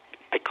 but I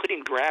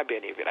couldn't grab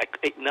any of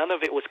it. None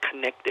of it was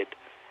connected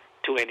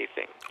to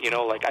anything.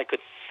 Like I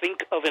could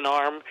think of an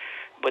arm,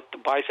 but the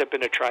bicep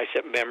and the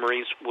tricep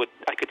memories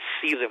I could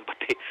see them, but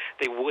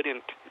they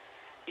wouldn't,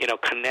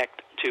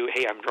 connect to,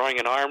 hey, I'm drawing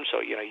an arm,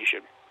 so, you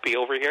should be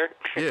over here.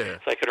 Yeah.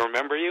 So I could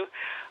remember you.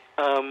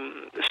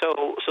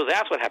 So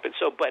that's what happened.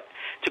 So, but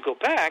to go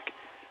back,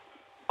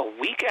 a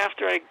week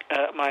after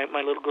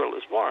my little girl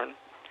is born,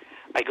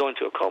 I go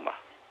into a coma.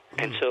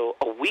 And so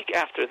a week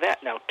after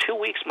that, now 2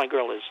 weeks, my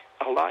girl is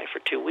alive for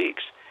 2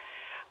 weeks.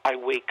 I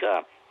wake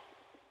up,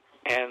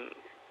 and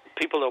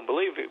people don't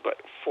believe me,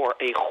 but for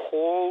a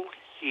whole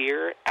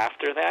year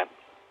after that,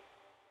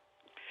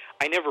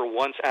 I never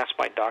once asked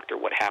my doctor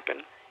what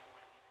happened.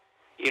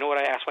 You know what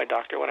I asked my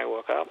doctor when I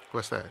woke up?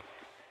 What's that?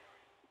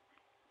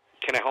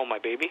 Can I hold my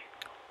baby?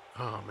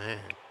 Oh,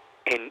 man.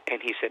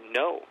 And he said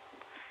no.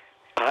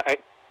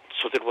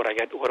 So then what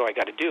do I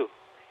got to do?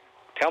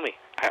 Tell me.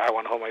 I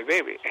want to hold my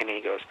baby. And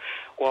he goes,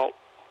 well,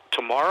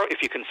 tomorrow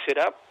if you can sit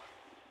up,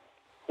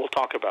 we'll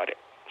talk about it.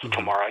 So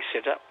tomorrow I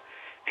sit up.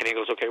 And he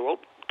goes, okay, well,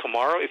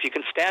 tomorrow if you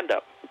can stand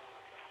up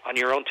on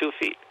your own 2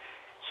 feet.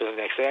 So the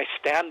next day I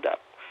stand up.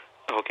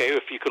 Okay,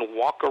 if you can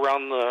walk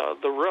around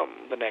the room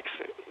the next,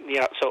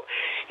 so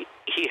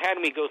he had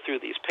me go through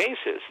these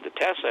paces, the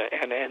Tessa,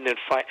 and then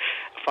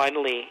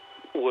finally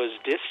was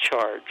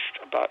discharged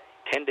about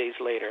 10 days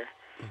later,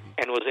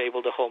 and was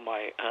able to hold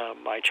my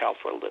child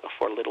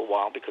for a little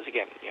while because,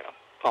 again,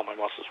 all my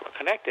muscles were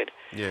connected.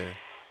 Yeah.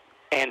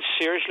 And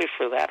seriously,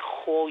 for that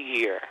whole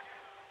year,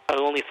 I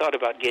only thought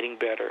about getting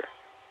better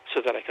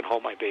so that I could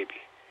hold my baby.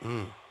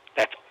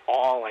 That's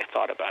all I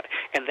thought about.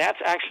 And that's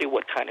actually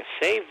what kind of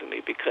saved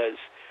me because,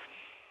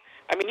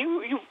 I mean,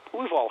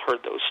 we've all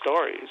heard those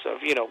stories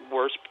of,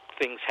 worse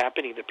things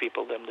happening to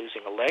people, them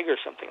losing a leg or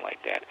something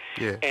like that.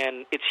 Yeah.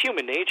 And it's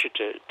human nature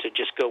to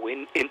just go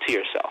into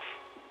yourself.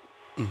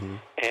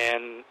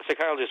 And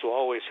psychologists will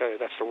always tell you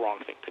that's the wrong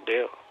thing to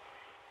do.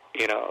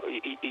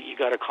 You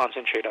got to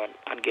concentrate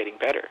on getting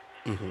better.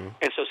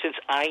 And so since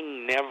I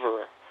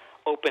never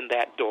opened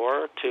that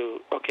door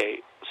to,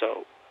 okay,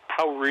 so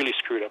how really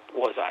screwed up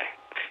was I?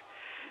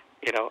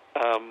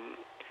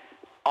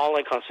 All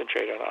I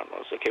concentrated on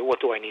was, okay, what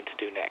do I need to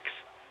do next?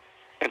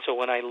 And so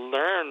when I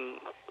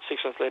learned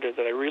 6 months later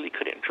that I really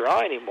couldn't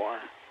draw anymore,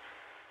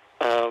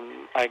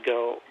 I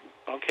go,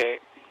 okay,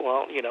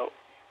 well,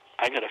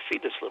 I got to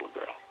feed this little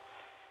girl.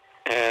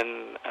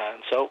 And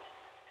so,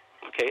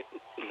 okay,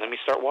 let me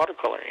start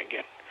watercoloring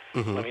again.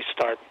 Let me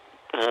start,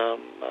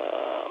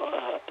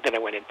 then I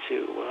went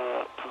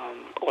into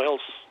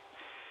oils.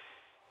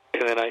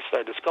 And then I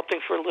started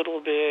sculpting for a little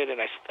bit,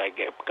 and I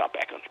got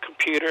back on the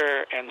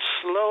computer, and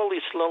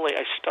slowly,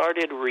 I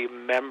started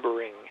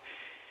remembering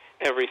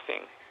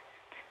everything.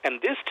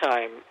 And this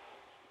time,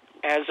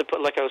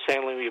 like I was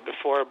saying to you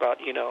before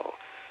about,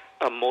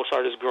 most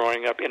artists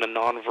growing up in a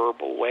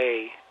nonverbal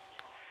way,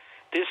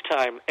 this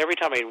time, every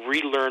time I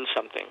relearn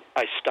something,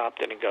 I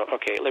stopped and go,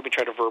 okay, let me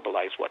try to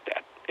verbalize what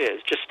that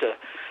is, just to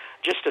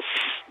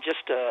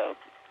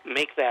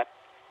make that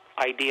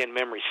idea and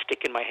memory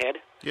stick in my head.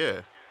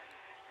 Yeah.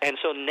 And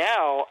so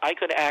now I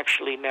could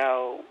actually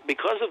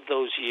because of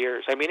those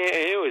years, I mean,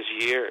 it was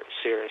years,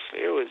 seriously.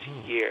 It was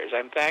years.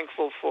 I'm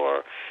thankful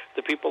for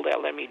the people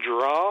that let me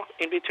draw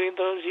in between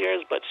those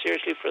years, but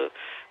seriously, for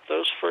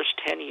those first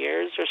 10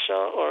 years or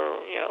so, or,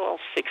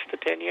 6 to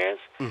 10 years,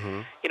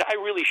 I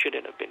really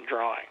shouldn't have been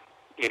drawing,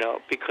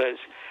 because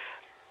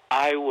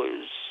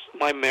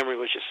my memory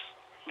was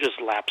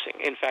just lapsing.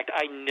 In fact,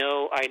 I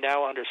now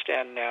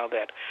understand now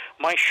that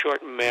my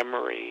short-term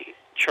memory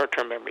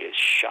is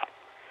shot.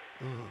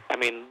 I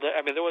mean,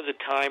 there was a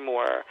time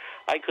where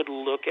I could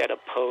look at a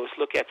pose,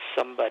 look at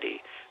somebody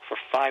for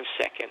 5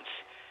 seconds,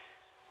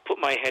 put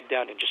my head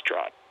down and just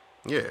draw it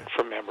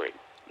from memory.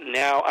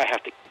 Now I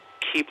have to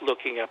keep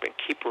looking up and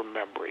keep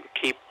remembering.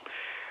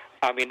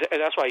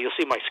 That's why you'll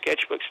see my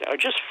sketchbooks now are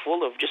just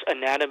full of just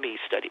anatomy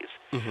studies.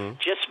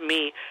 Just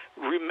me.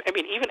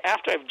 Even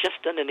after I've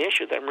just done an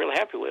issue that I'm really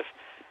happy with,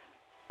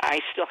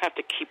 I still have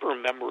to keep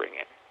remembering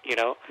it,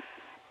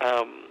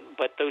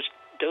 But those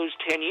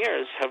 10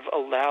 years have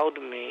allowed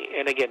me,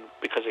 and again,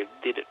 because I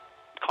did it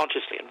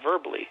consciously and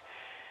verbally,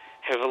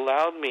 have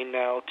allowed me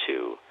now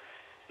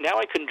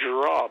I can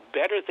draw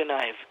better than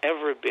I've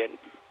ever been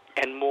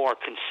and more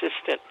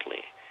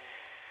consistently.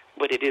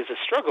 But it is a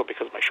struggle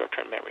because of my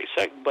short-term memory.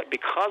 But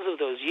because of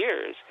those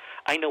years,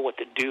 I know what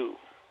to do.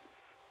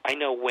 I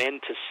know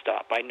when to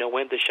stop. I know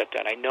when to shut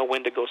down. I know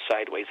when to go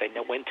sideways. I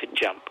know when to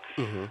jump,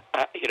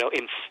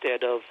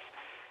 instead of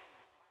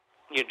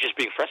just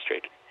being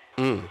frustrated.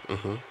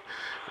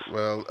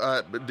 Well,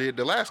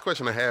 the last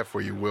question I have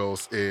for you,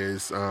 Whilce,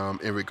 is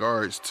in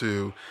regards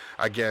to,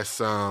 I guess,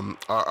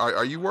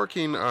 are you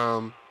working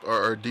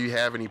or do you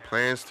have any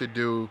plans to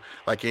do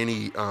like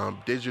any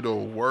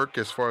digital work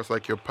as far as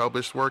like your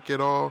published work at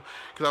all?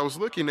 Because I was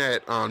looking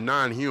at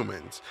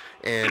Non-Humans,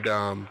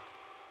 and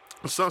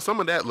so some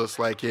of that looks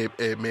like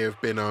it may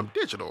have been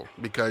digital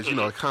because, it's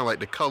kind of like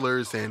the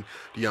colors and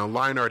the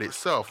line art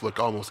itself look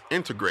almost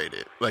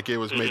integrated, like it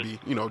was maybe,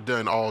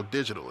 done all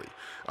digitally.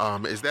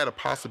 Is that a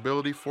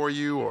possibility for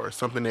you or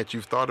something that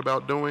you've thought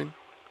about doing?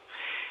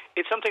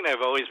 It's something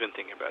I've always been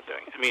thinking about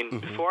doing. I mean,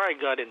 before I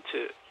got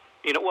into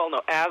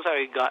as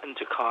I got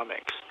into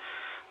comics,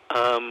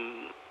 I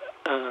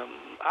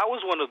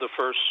was one of the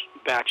first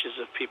batches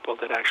of people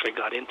that actually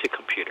got into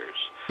computers.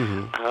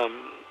 Mm-hmm.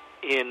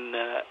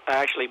 I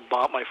actually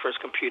bought my first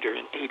computer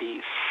in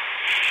 '86,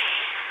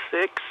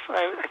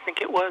 I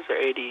think it was, or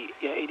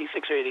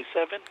 86 or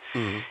 87.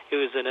 Mm-hmm. It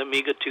was an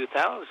Amiga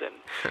 2000.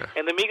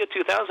 And the Amiga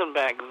 2000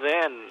 back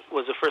then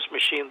was the first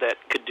machine that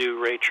could do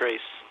ray trace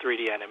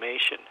 3D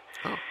animation.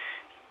 Oh.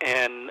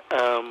 And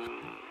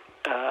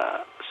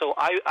so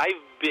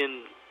I've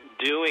been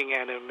doing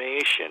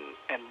animation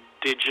and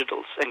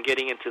digitals and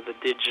getting into the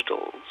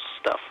digital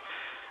stuff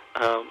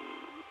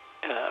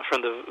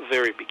from the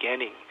very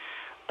beginning.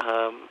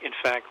 In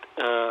fact,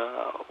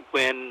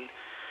 when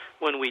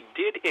we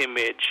did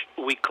Image,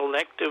 we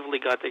collectively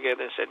got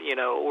together and said,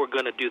 we're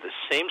going to do the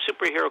same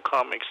superhero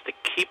comics to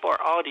keep our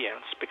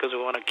audience, because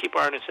we want to keep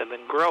our audience and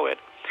then grow it.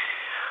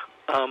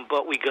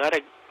 But we got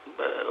to,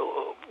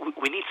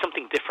 we need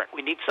something different.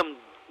 We need something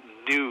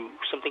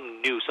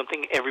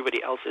something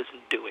everybody else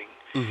isn't doing.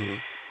 Mm-hmm.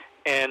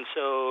 And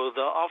so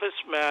the office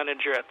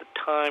manager at the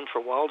time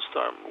for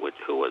Wildstorm,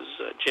 who was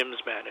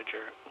Jim's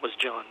manager, was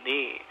John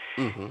Nee.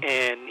 Mm-hmm.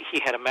 And he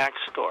had a Mac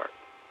store.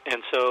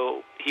 And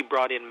so he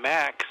brought in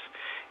Macs,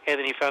 and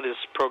then he found this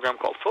program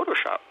called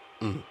Photoshop.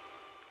 Mm-hmm.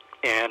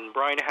 And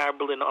Brian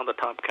Haberlin on the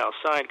Top Cow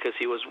side, because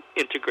he was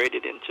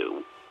integrated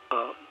into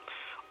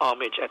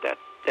Homage at that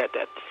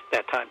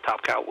time.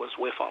 Top Cow was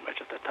with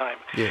Homage at that time.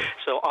 Yeah.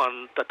 So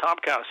on the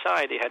Top Cow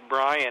side, they had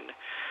Brian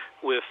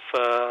with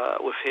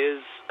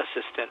his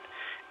assistant,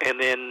 and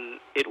then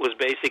it was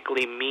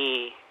basically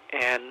me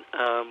and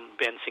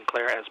Ben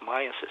Sinclair as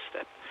my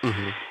assistant.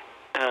 Mm-hmm.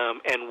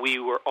 And we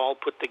were all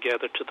put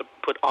together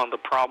put on the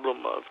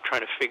problem of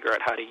trying to figure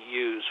out how to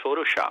use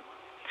Photoshop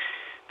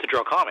to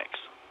draw comics.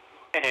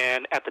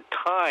 And at the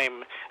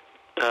time,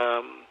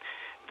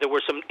 there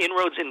were some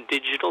inroads in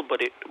digital,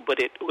 but it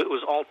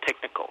was all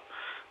technical.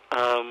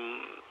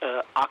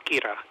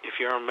 Akira, if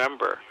you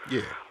remember,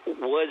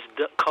 was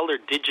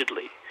colored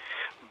digitally,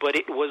 but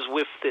it was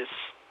with this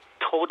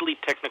totally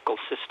technical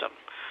system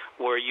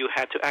where you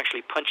had to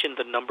actually punch in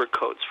the number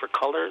codes for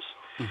colors,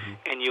 mm-hmm.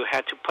 and you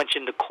had to punch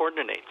in the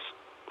coordinates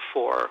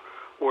for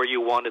where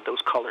you wanted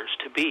those colors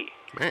to be.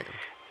 Man.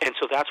 And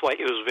so that's why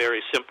it was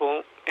very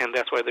simple, and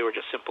that's why they were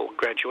just simple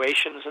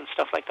graduations and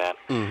stuff like that.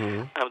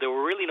 Mm-hmm. There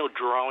were really no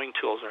drawing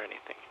tools or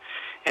anything.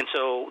 And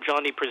so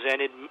Johnny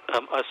presented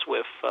us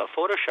with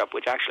Photoshop,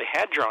 which actually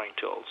had drawing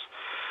tools.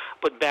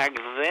 But back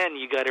then,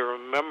 you got to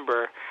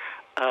remember,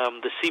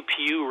 the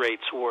CPU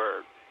rates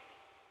were,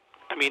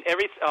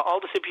 all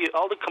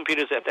the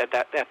computers at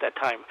that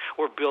time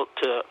were built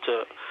to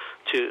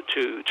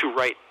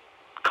write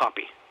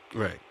copy.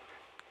 Right.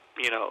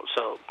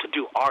 So to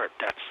do art,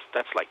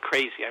 that's like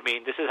crazy.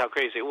 This is how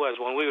crazy it was.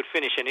 When we would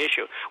finish an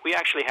issue, we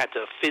actually had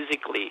to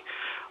physically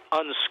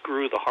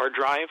unscrew the hard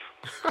drive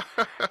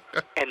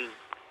and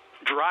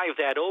drive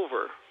that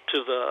over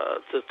to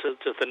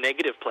the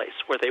negative place,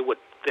 where they would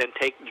then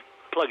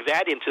plug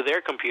that into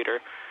their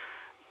computer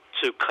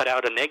to cut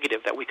out a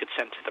negative that we could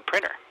send to the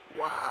printer.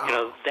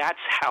 Wow. That's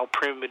how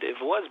primitive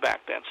it was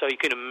back then. So you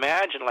can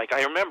imagine,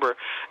 I remember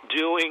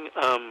doing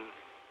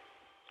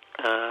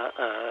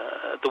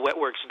the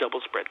WetWorks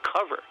double spread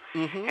cover,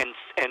 mm-hmm.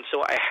 and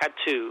so I had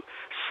to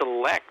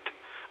select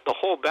the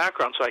whole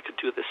background so I could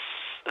do this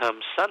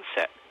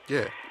sunset.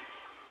 Yeah.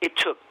 It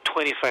took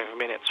 25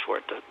 minutes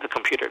for the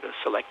computer to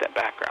select that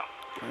background.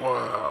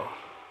 Wow.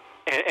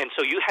 And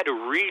so you had to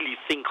really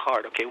think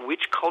hard, okay,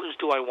 which colors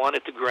do I want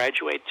it to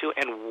graduate to,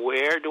 and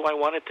where do I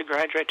want it to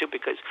graduate to?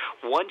 Because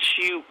once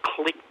you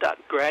click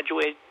that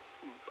graduate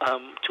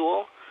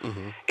tool,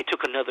 mm-hmm. it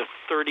took another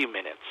 30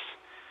 minutes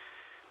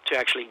to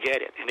actually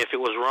get it. And if it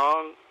was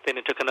wrong, then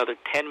it took another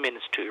 10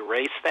 minutes to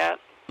erase that,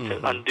 mm-hmm.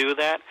 to undo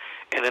that,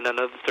 and then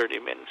another 30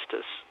 minutes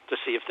to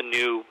see if the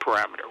new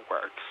parameter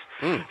works.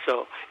 Mm.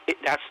 So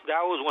that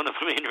was one of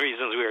the main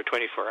reasons we were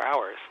 24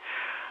 hours.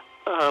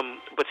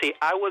 But see,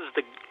 I was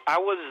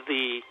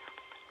the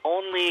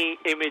only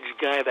Image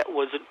guy that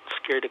wasn't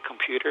scared of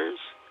computers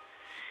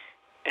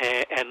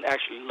and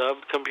actually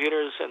loved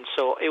computers, and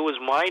so it was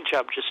my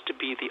job just to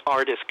be the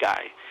artist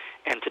guy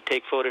and to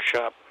take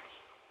Photoshop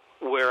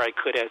where I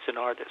could as an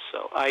artist.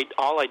 So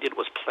all I did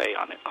was play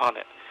on it.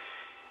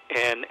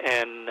 And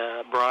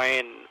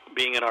Brian,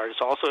 being an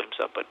artist also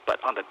himself, but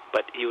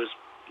he was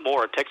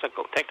more a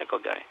technical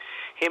guy.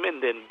 Him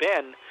and then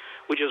Ben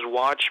would just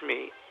watch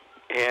me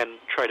and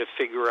try to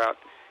figure out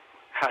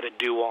how to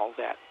do all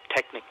that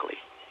technically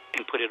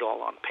and put it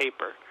all on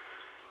paper,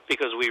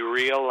 because we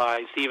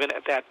realized even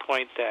at that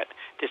point that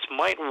this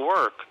might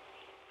work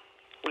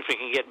if we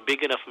can get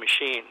big enough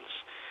machines.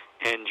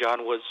 And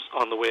John was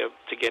on the way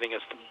to getting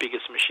us the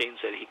biggest machines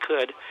that he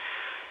could,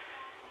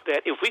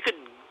 that if we could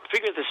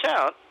figure this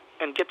out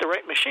and get the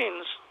right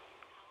machines,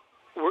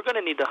 we're going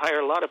to need to hire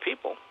a lot of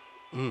people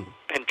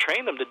and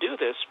train them to do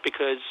this,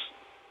 because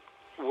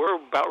we're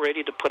about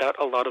ready to put out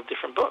a lot of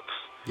different books.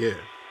 Yeah.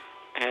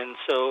 And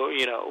so,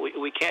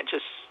 we can't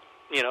just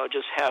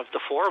have the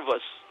four of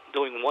us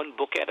doing one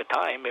book at a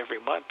time every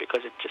month,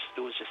 because it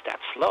was just that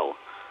slow.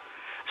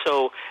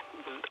 So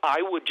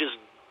I would just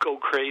go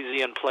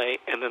crazy and play,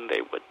 and then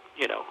they would,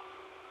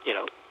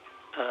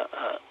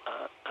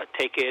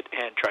 take it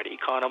and try to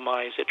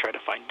economize it, try to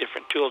find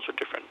different tools or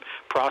different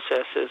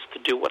processes to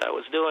do what I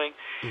was doing,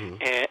 and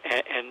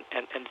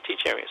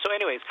teach areas. So,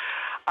 anyways,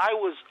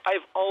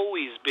 I've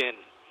always been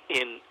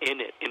in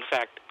it. In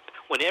fact,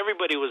 when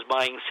everybody was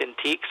buying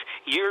Cintiqs,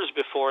 years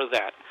before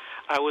that,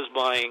 I was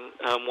buying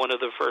one of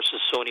the first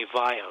Sony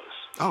Vios.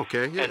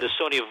 Okay, yeah. And the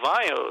Sony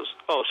Vios,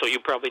 so you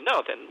probably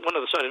know then, one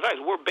of the Sony Vios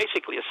were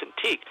basically a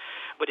Cintiq,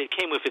 but it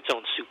came with its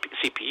own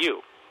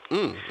CPU.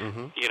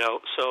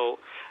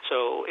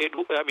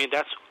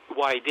 That's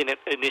why I didn't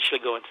initially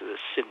go into the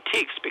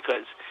Cintiqs,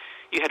 because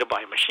you had to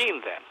buy a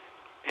machine then,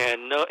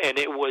 and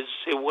it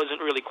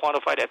wasn't really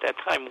quantified at that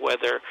time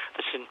whether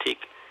the Cintiq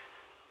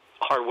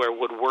hardware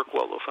would work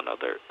well with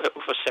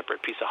with a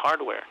separate piece of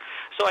hardware.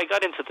 So I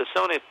got into the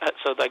Sony,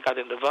 so I got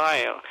into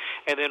Vio,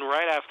 and then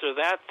right after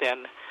that,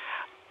 then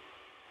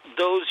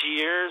those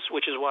years,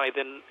 which is why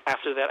then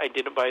after that I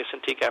didn't buy a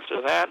Cintiq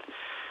after that.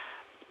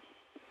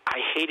 I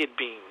hated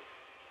being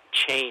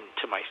chained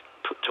to my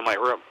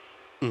room.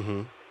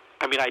 Mm-hmm.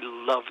 I mean, I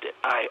loved it.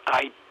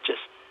 I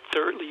just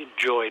thoroughly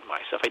enjoyed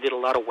myself. I did a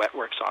lot of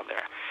WetWorks on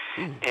there,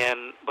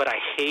 but I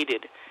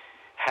hated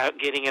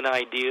getting an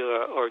idea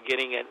or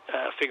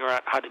figure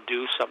out how to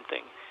do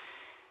something,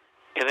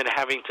 and then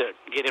having to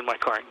get in my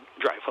car and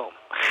drive home.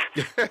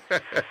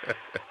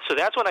 So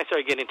that's when I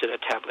started getting into the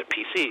tablet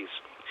PCs,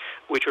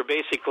 which were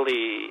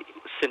basically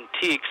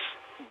Cintiqs,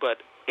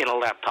 but in a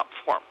laptop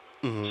form.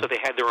 So they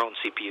had their own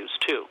CPUs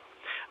too,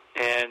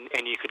 and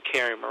you could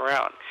carry them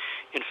around.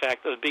 In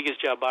fact, the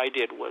biggest job I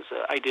did was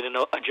I did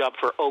a job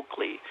for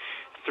Oakley,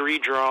 3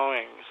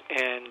 drawings,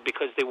 and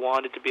because they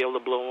wanted to be able to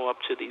blow them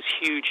up to these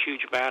huge,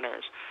 huge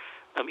banners,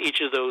 each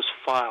of those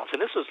files,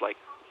 and this was like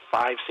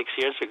 5-6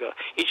 years ago,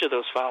 each of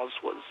those files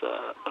was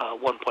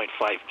 1.5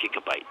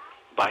 gigabyte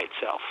by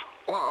itself.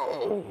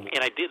 Whoa!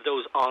 And I did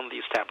those on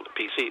these tablet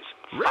PCs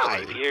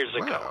 5 years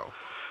ago.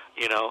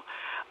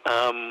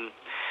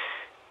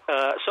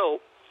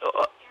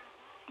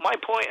 My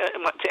point,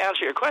 to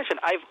answer your question,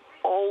 I've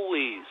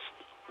always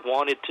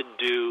wanted to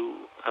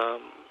do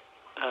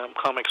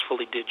comics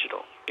fully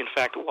digital. In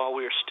fact, while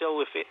we were still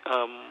with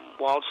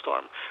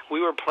Wildstorm,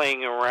 we were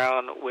playing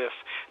around with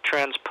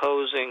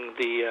transposing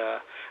the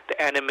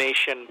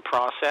animation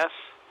process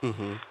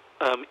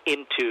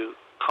into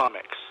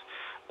comics,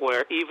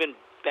 where even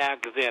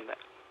back then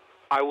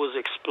I was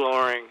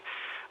exploring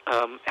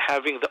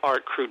having the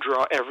art crew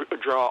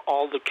draw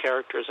all the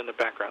characters in the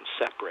background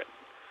separate,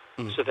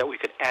 so that we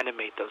could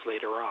animate those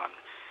later on.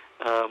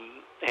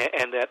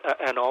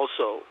 And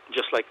also,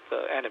 just like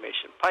the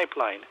animation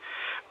pipeline,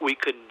 we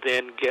could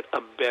then get a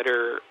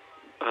better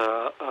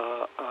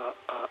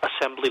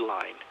assembly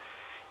line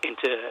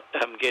into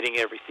getting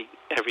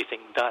everything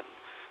done.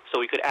 So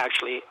we could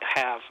actually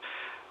have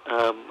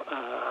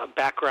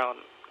background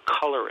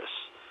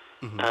colorists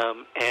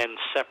and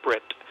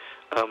separate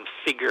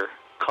figure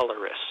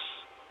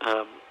colorists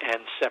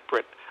and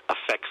separate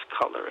effects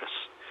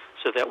colorists,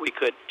 so that we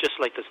could, just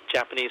like the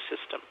Japanese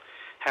system,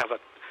 have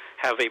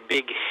a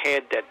big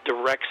head that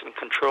directs and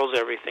controls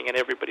everything, and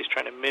everybody's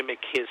trying to mimic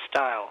his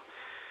style.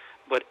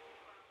 But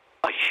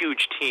a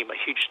huge team, a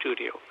huge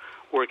studio,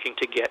 working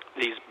to get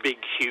these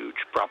big,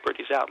 huge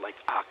properties out, like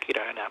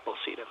Akira and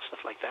Appleseed and stuff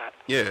like that.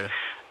 Yeah.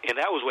 And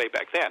that was way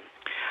back then.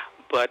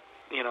 But,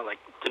 like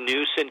the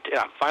new Cintiq,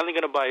 I'm finally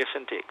going to buy a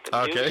Cintiq.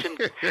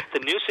 The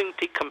new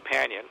Cintiq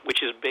Companion,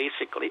 which is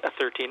basically a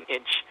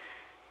 13-inch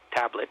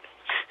tablet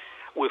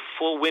with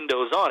full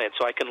windows on it,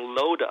 so I can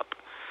load up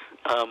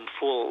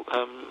full,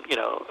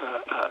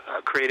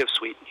 Creative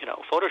Suite,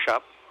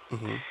 Photoshop,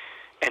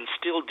 and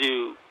still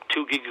do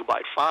 2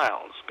 gigabyte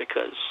files,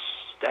 because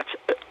that's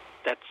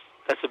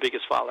the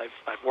biggest file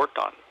I've worked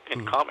on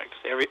in comics.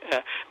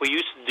 We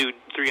used to do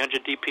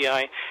 300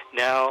 DPI.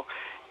 Now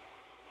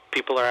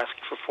people are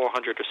asking for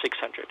 400 or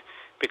 600,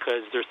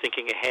 because they're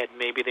thinking ahead.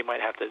 Maybe they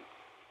might have to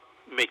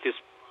make this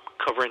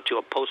cover into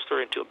a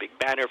poster, into a big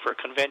banner for a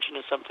convention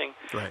or something.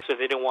 Right. So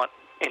they don't want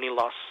any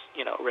loss,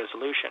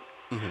 resolution.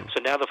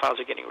 So now the files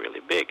are getting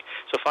really big.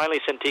 So finally,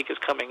 Cintiq is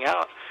coming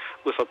out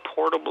with a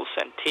portable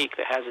Cintiq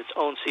that has its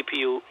own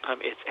CPU.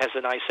 It has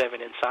an i7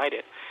 inside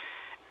it,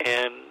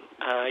 and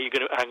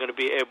I'm going to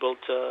be able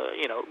to,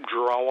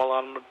 draw while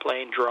on the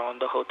plane, draw on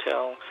the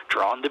hotel,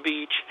 draw on the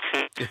beach.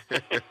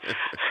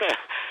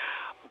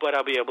 But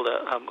I'll be able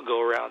to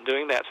go around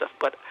doing that stuff.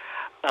 But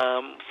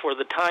for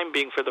the time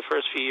being, for the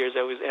first few years,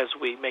 as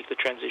we make the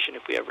transition,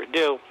 if we ever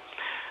do,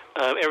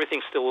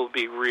 everything still will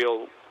be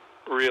real,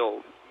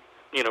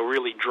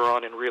 really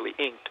drawn and really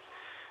inked.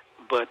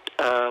 But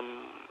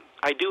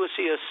I do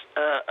see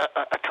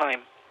a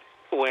time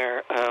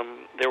where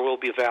there will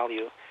be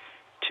value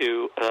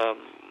to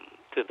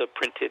the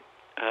printed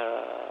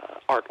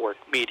artwork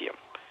medium.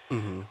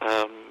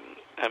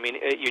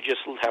 You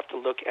just have to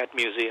look at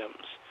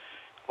museums,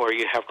 where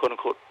you have, quote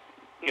unquote,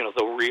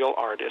 the real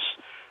artists,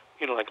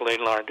 like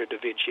Leonardo da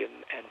Vinci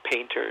and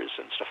painters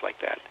and stuff like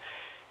that.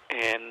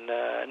 And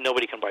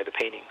nobody can buy the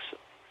paintings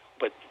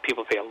but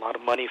people pay a lot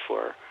of money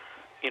for,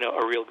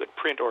 a real good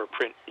print or a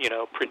print,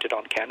 printed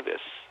on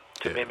canvas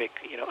to mimic,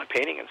 a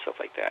painting and stuff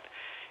like that.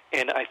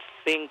 And I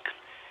think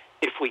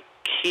if we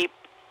keep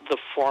the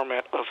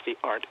format of the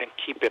art and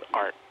keep it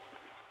art,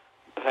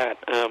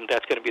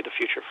 that's going to be the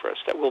future for us.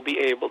 That we'll be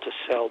able to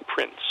sell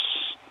prints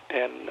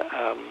and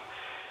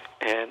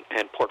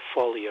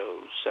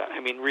portfolios.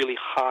 Really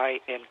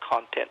high-end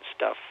content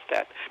stuff.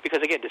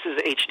 Because again, this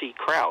is an HD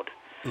crowd.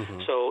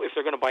 Mm-hmm. So if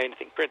they're going to buy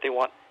anything print, they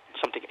want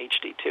something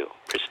HD too,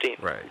 pristine.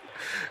 Right.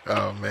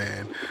 Oh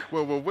man.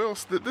 Well,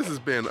 Whilce, this has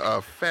been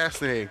a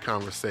fascinating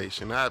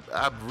conversation. I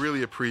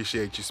really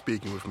appreciate you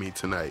speaking with me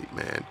tonight,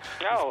 man.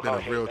 It's been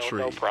a real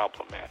treat. No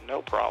problem, man.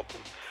 No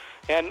problem.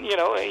 And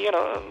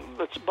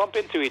let's bump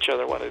into each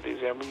other one of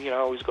these.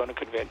 Always going to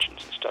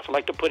conventions and stuff. I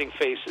like to putting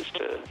faces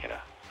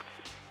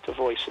to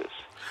voices.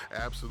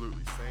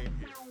 Absolutely. Same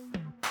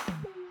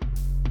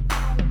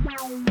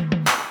here.